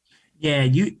 Yeah,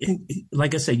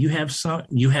 like I said, you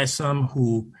had some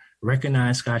who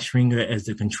recognized Scott Stringer as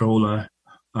the controller.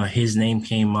 His name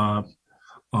came up.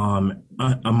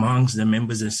 Amongst the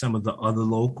members and some of the other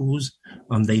locals,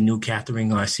 they knew Catherine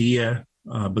Garcia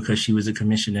because she was a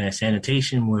commissioner at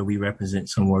sanitation, where we represent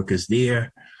some workers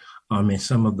there, and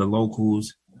some of the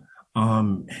locals.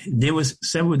 There was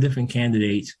several different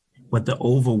candidates, but the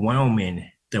overwhelming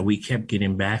that we kept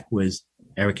getting back was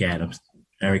Eric Adams,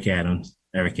 Eric Adams,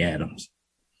 Eric Adams.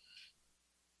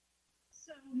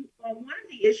 One of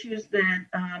the issues that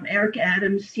Eric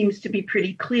Adams seems to be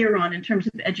pretty clear on in terms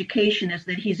of education is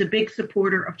that he's a big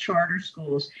supporter of charter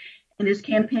schools. And his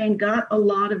campaign got a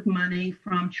lot of money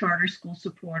from charter school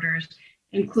supporters,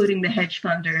 including the hedge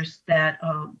funders that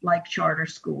like charter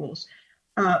schools.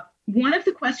 One of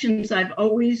the questions I've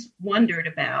always wondered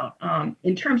about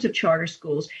in terms of charter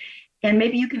schools, and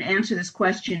maybe you can answer this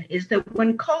question, is that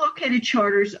when co-located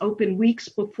charters open weeks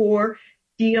before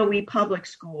DOE public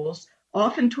schools,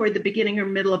 often toward the beginning or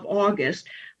middle of August,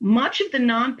 much of the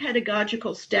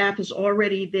non-pedagogical staff is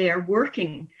already there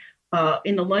working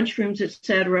in the lunchrooms, et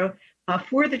cetera,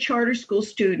 for the charter school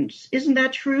students. Isn't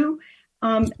that true?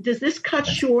 Does this cut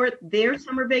short their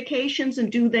summer vacations,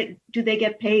 and do they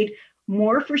get paid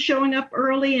more for showing up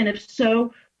early? And if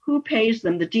so, who pays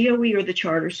them, the DOE or the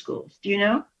charter schools? Do you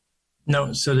know?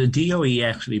 No, so the DOE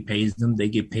actually pays them. They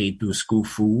get paid through school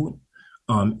food.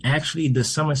 Actually, the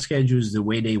summer schedules, the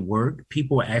way they work,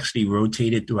 people are actually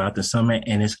rotated throughout the summer,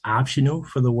 and it's optional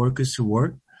for the workers to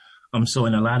work. So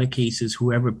in a lot of cases,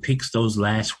 whoever picks those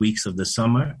last weeks of the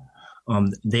summer,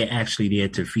 they're actually there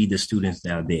to feed the students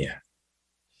that are there.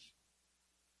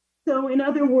 So in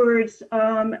other words,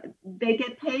 they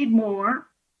get paid more.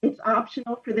 It's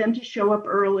optional for them to show up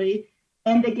early,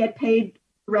 and they get paid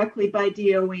directly by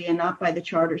DOE and not by the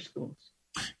charter schools.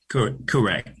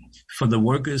 Correct. For the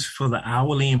workers, for the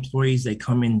hourly employees, they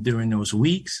come in during those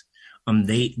weeks.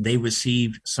 They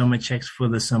receive summer checks for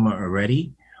the summer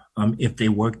already. If they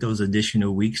work those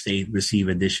additional weeks, they receive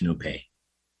additional pay.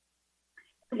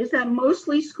 Is that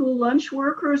mostly school lunch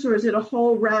workers, or is it a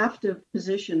whole raft of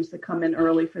positions that come in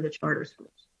early for the charter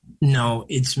schools? No,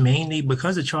 it's mainly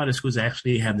because the charter schools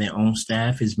actually have their own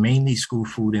staff. It's mainly school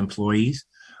food employees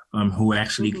who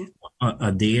actually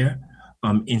are there.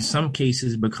 In some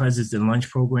cases, because it's the lunch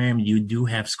program, you do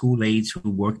have school aides who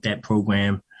work that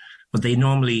program, but they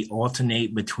normally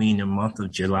alternate between the month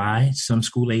of July. Some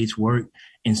school aides work,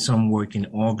 and some work in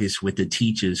August with the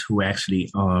teachers who actually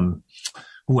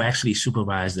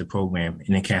supervise the program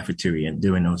in the cafeteria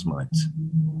during those months.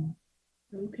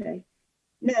 Okay.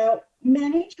 Now,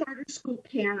 many charter school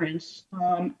parents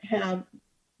have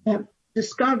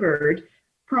discovered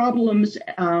problems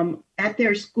at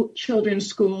their children's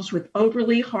schools with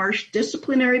overly harsh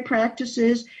disciplinary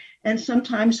practices and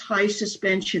sometimes high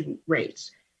suspension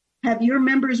rates. Have your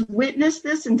members witnessed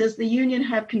this, and does the union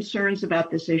have concerns about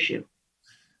this issue?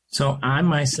 So I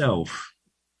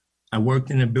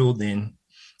worked in a building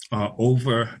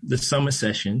over the summer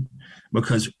session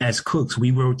because as cooks,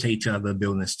 we rotate to other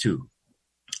buildings too.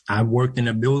 I worked in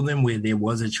a building where there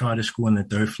was a charter school on the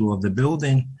third floor of the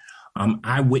building.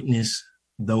 I witnessed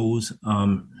those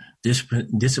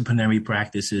disciplinary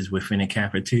practices within the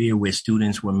cafeteria where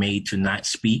students were made to not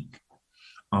speak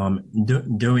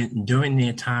during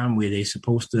their time where they're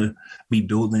supposed to be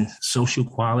building social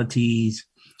qualities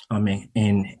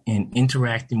and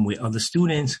interacting with other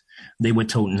students. They were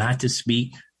told not to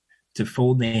speak, to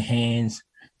fold their hands,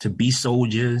 to be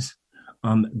soldiers.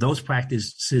 Those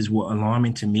practices were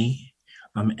alarming to me,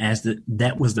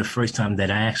 that was the first time that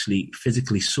I actually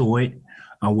physically saw it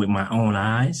with my own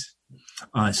eyes.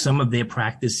 Some of their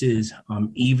practices,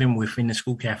 even within the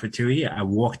school cafeteria, I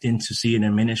walked in to see an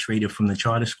administrator from the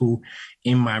charter school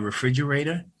in my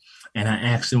refrigerator, and I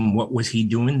asked him what was he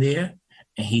doing there,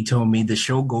 and he told me the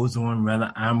show goes on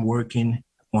whether I'm working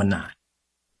or not.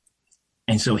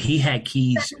 And so he had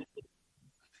keys.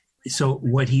 So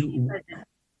what he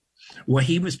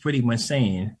was pretty much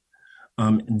saying,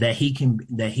 that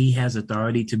he has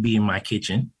authority to be in my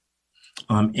kitchen,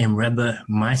 and whether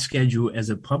my schedule as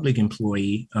a public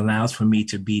employee allows for me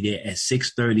to be there at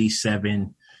 6:30,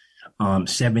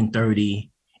 7:30.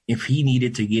 If he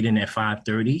needed to get in at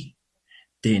 5:30,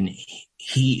 then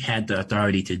he had the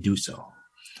authority to do so,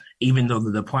 even though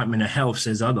the Department of Health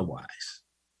says otherwise.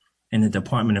 And the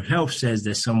Department of Health says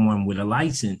that someone with a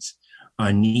license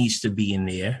needs to be in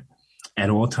there at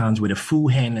all times with a food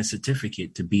handler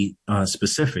certificate, to be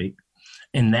specific.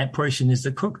 And that person is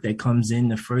the cook that comes in,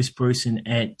 the first person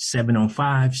at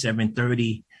 7:05,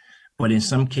 7:30. But in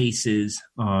some cases,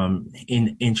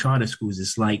 in charter schools,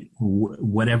 it's like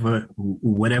whatever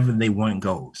they want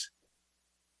goes.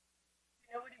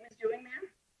 You know what he was doing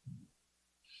there?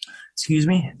 Excuse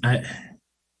me?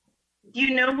 Do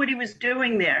you know what he was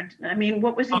doing there? I mean,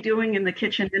 what was he doing in the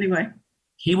kitchen anyway?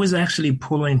 He was actually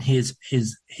pulling his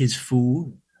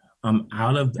food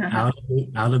out of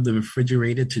the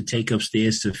refrigerator to take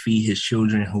upstairs to feed his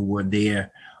children who were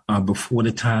there before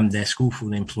the time that school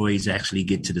food employees actually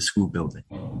get to the school building.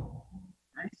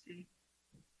 I see.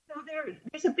 So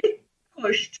there's a big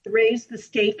push to raise the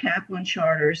state cap on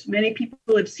charters. Many people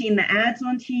have seen the ads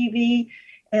on TV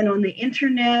and on the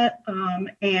internet,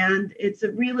 and it's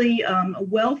a really a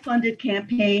well-funded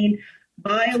campaign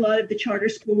by a lot of the charter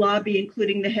school lobby,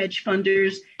 including the hedge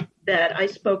funders that I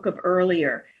spoke of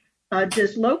earlier.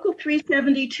 Does Local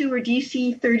 372 or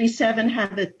DC 37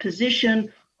 have a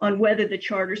position on whether the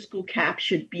charter school cap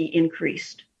should be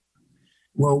increased?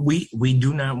 Well, we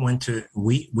do not want to,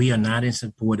 we are not in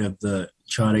support of the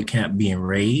charter cap being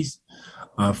raised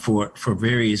for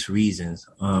various reasons.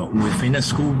 Within a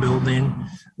school building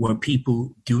where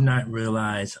people do not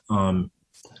realize,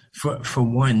 for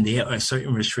one, there are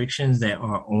certain restrictions that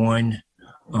are on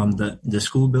the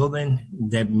school building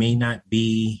that may not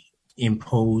be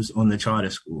imposed on the charter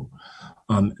school.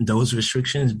 Those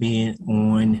restrictions being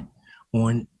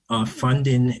on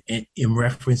funding in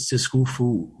reference to school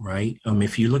food, right?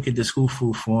 If you look at the school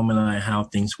food formula and how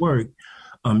things work,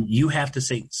 you have to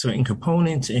take certain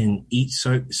components and eat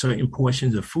certain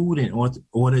portions of food in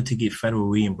order to get federal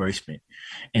reimbursement.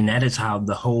 And that is how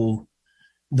the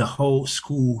whole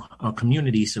school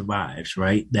community survives,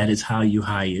 right? That is how you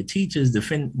hire your teachers,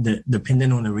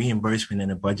 depending on the reimbursement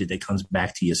and the budget that comes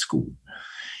back to your school.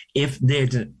 If there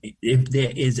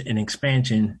is an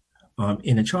expansion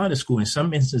in a charter school, in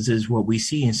some instances, what we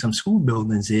see in some school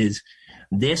buildings is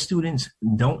their students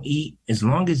don't eat. As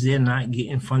long as they're not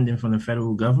getting funding from the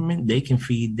federal government, they can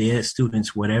feed their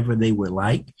students whatever they would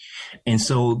like. And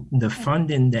so the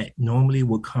funding that normally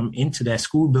would come into that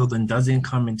school building doesn't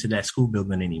come into that school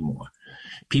building anymore.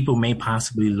 People may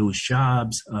possibly lose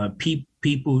jobs.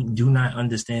 People do not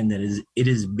understand that it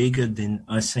is bigger than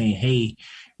us saying, hey,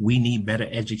 we need better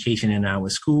education in our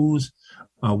schools.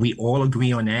 We all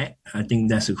agree on that. I think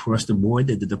that's across the board,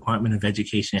 that the Department of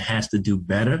Education has to do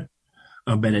better.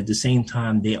 But at the same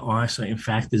time, there are certain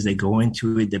factors that go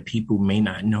into it that people may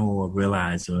not know or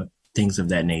realize, or things of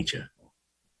that nature.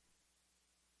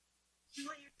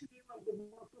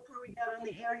 Before we got on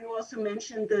the air, you also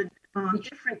mentioned the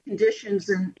different conditions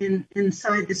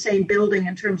inside the same building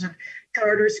in terms of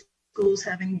charter schools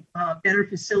having better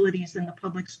facilities than the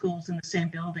public schools in the same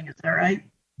building. Is that right?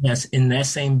 Yes, in that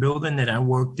same building that I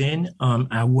worked in,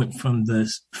 I went from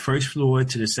the first floor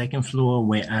to the second floor,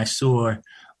 where I saw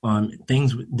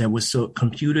things that were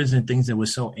computers and things that were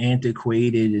so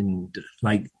antiquated and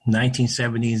like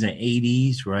 1970s and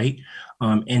 80s, right?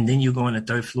 And then you go on the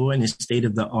third floor and it's state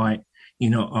of the art,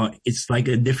 it's like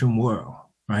a different world,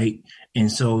 right?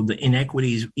 And so the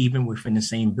inequities, even within the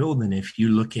same building, if you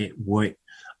look at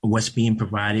what's being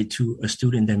provided to a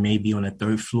student that may be on the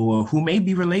third floor, who may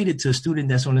be related to a student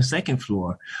that's on the second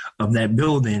floor of that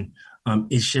building,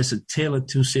 it's just a tale of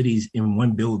two cities in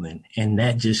one building, and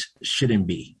that just shouldn't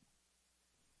be.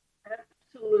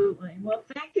 Absolutely. Well,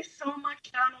 thank you so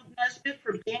much, Donald Nesbitt,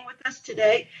 for being with us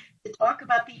today to talk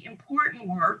about the important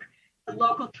work that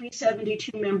Local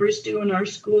 372 members do in our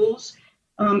schools,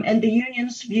 and the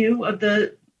union's view of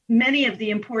the many of the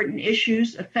important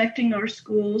issues affecting our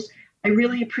schools. I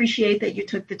really appreciate that you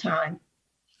took the time.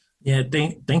 Yeah,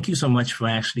 thank you so much for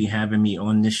actually having me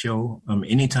on this show.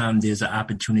 Anytime there's an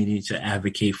opportunity to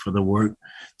advocate for the work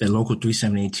that Local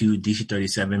 372 DC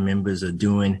 37 members are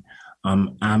doing,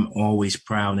 I'm always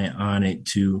proud and honored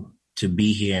to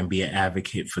be here and be an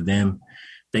advocate for them.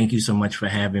 Thank you so much for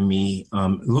having me.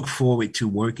 Look forward to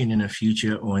working in the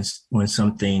future on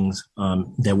some things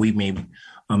that we may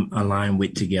align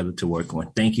with together to work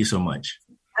on. Thank you so much.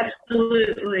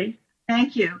 Absolutely.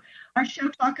 Thank you. Our show,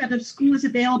 Talk Out of School, is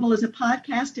available as a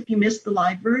podcast if you missed the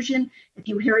live version. If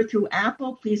you hear it through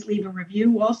Apple, please leave a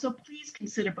review. Also, please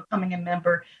consider becoming a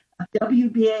member of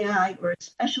WBAI or a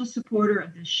special supporter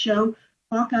of this show,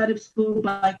 Talk Out of School,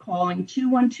 by calling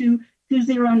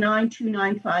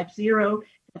 212-209-2950.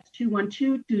 That's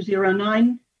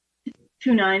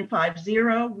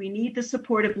 212-209-2950. We need the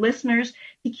support of listeners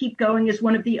to keep going as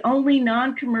one of the only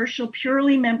non-commercial,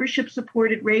 purely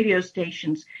membership-supported radio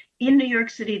stations in New York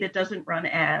City that doesn't run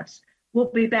ads. We'll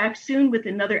be back soon with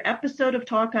another episode of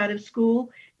Talk Out of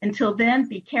School. Until then,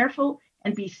 be careful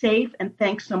and be safe, and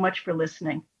thanks so much for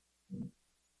listening.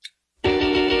 Up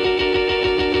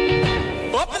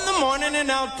in the morning and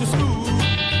out to school.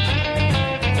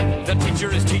 The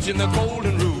teacher is teaching the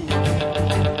golden rule.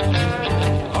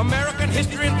 American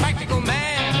history and practical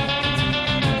math.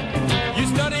 You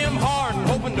study them hard and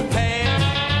hoping to pass.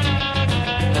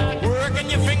 Working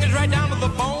your fingers right down to the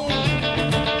bone.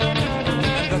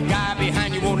 And the guy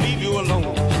behind you won't leave you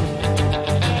alone.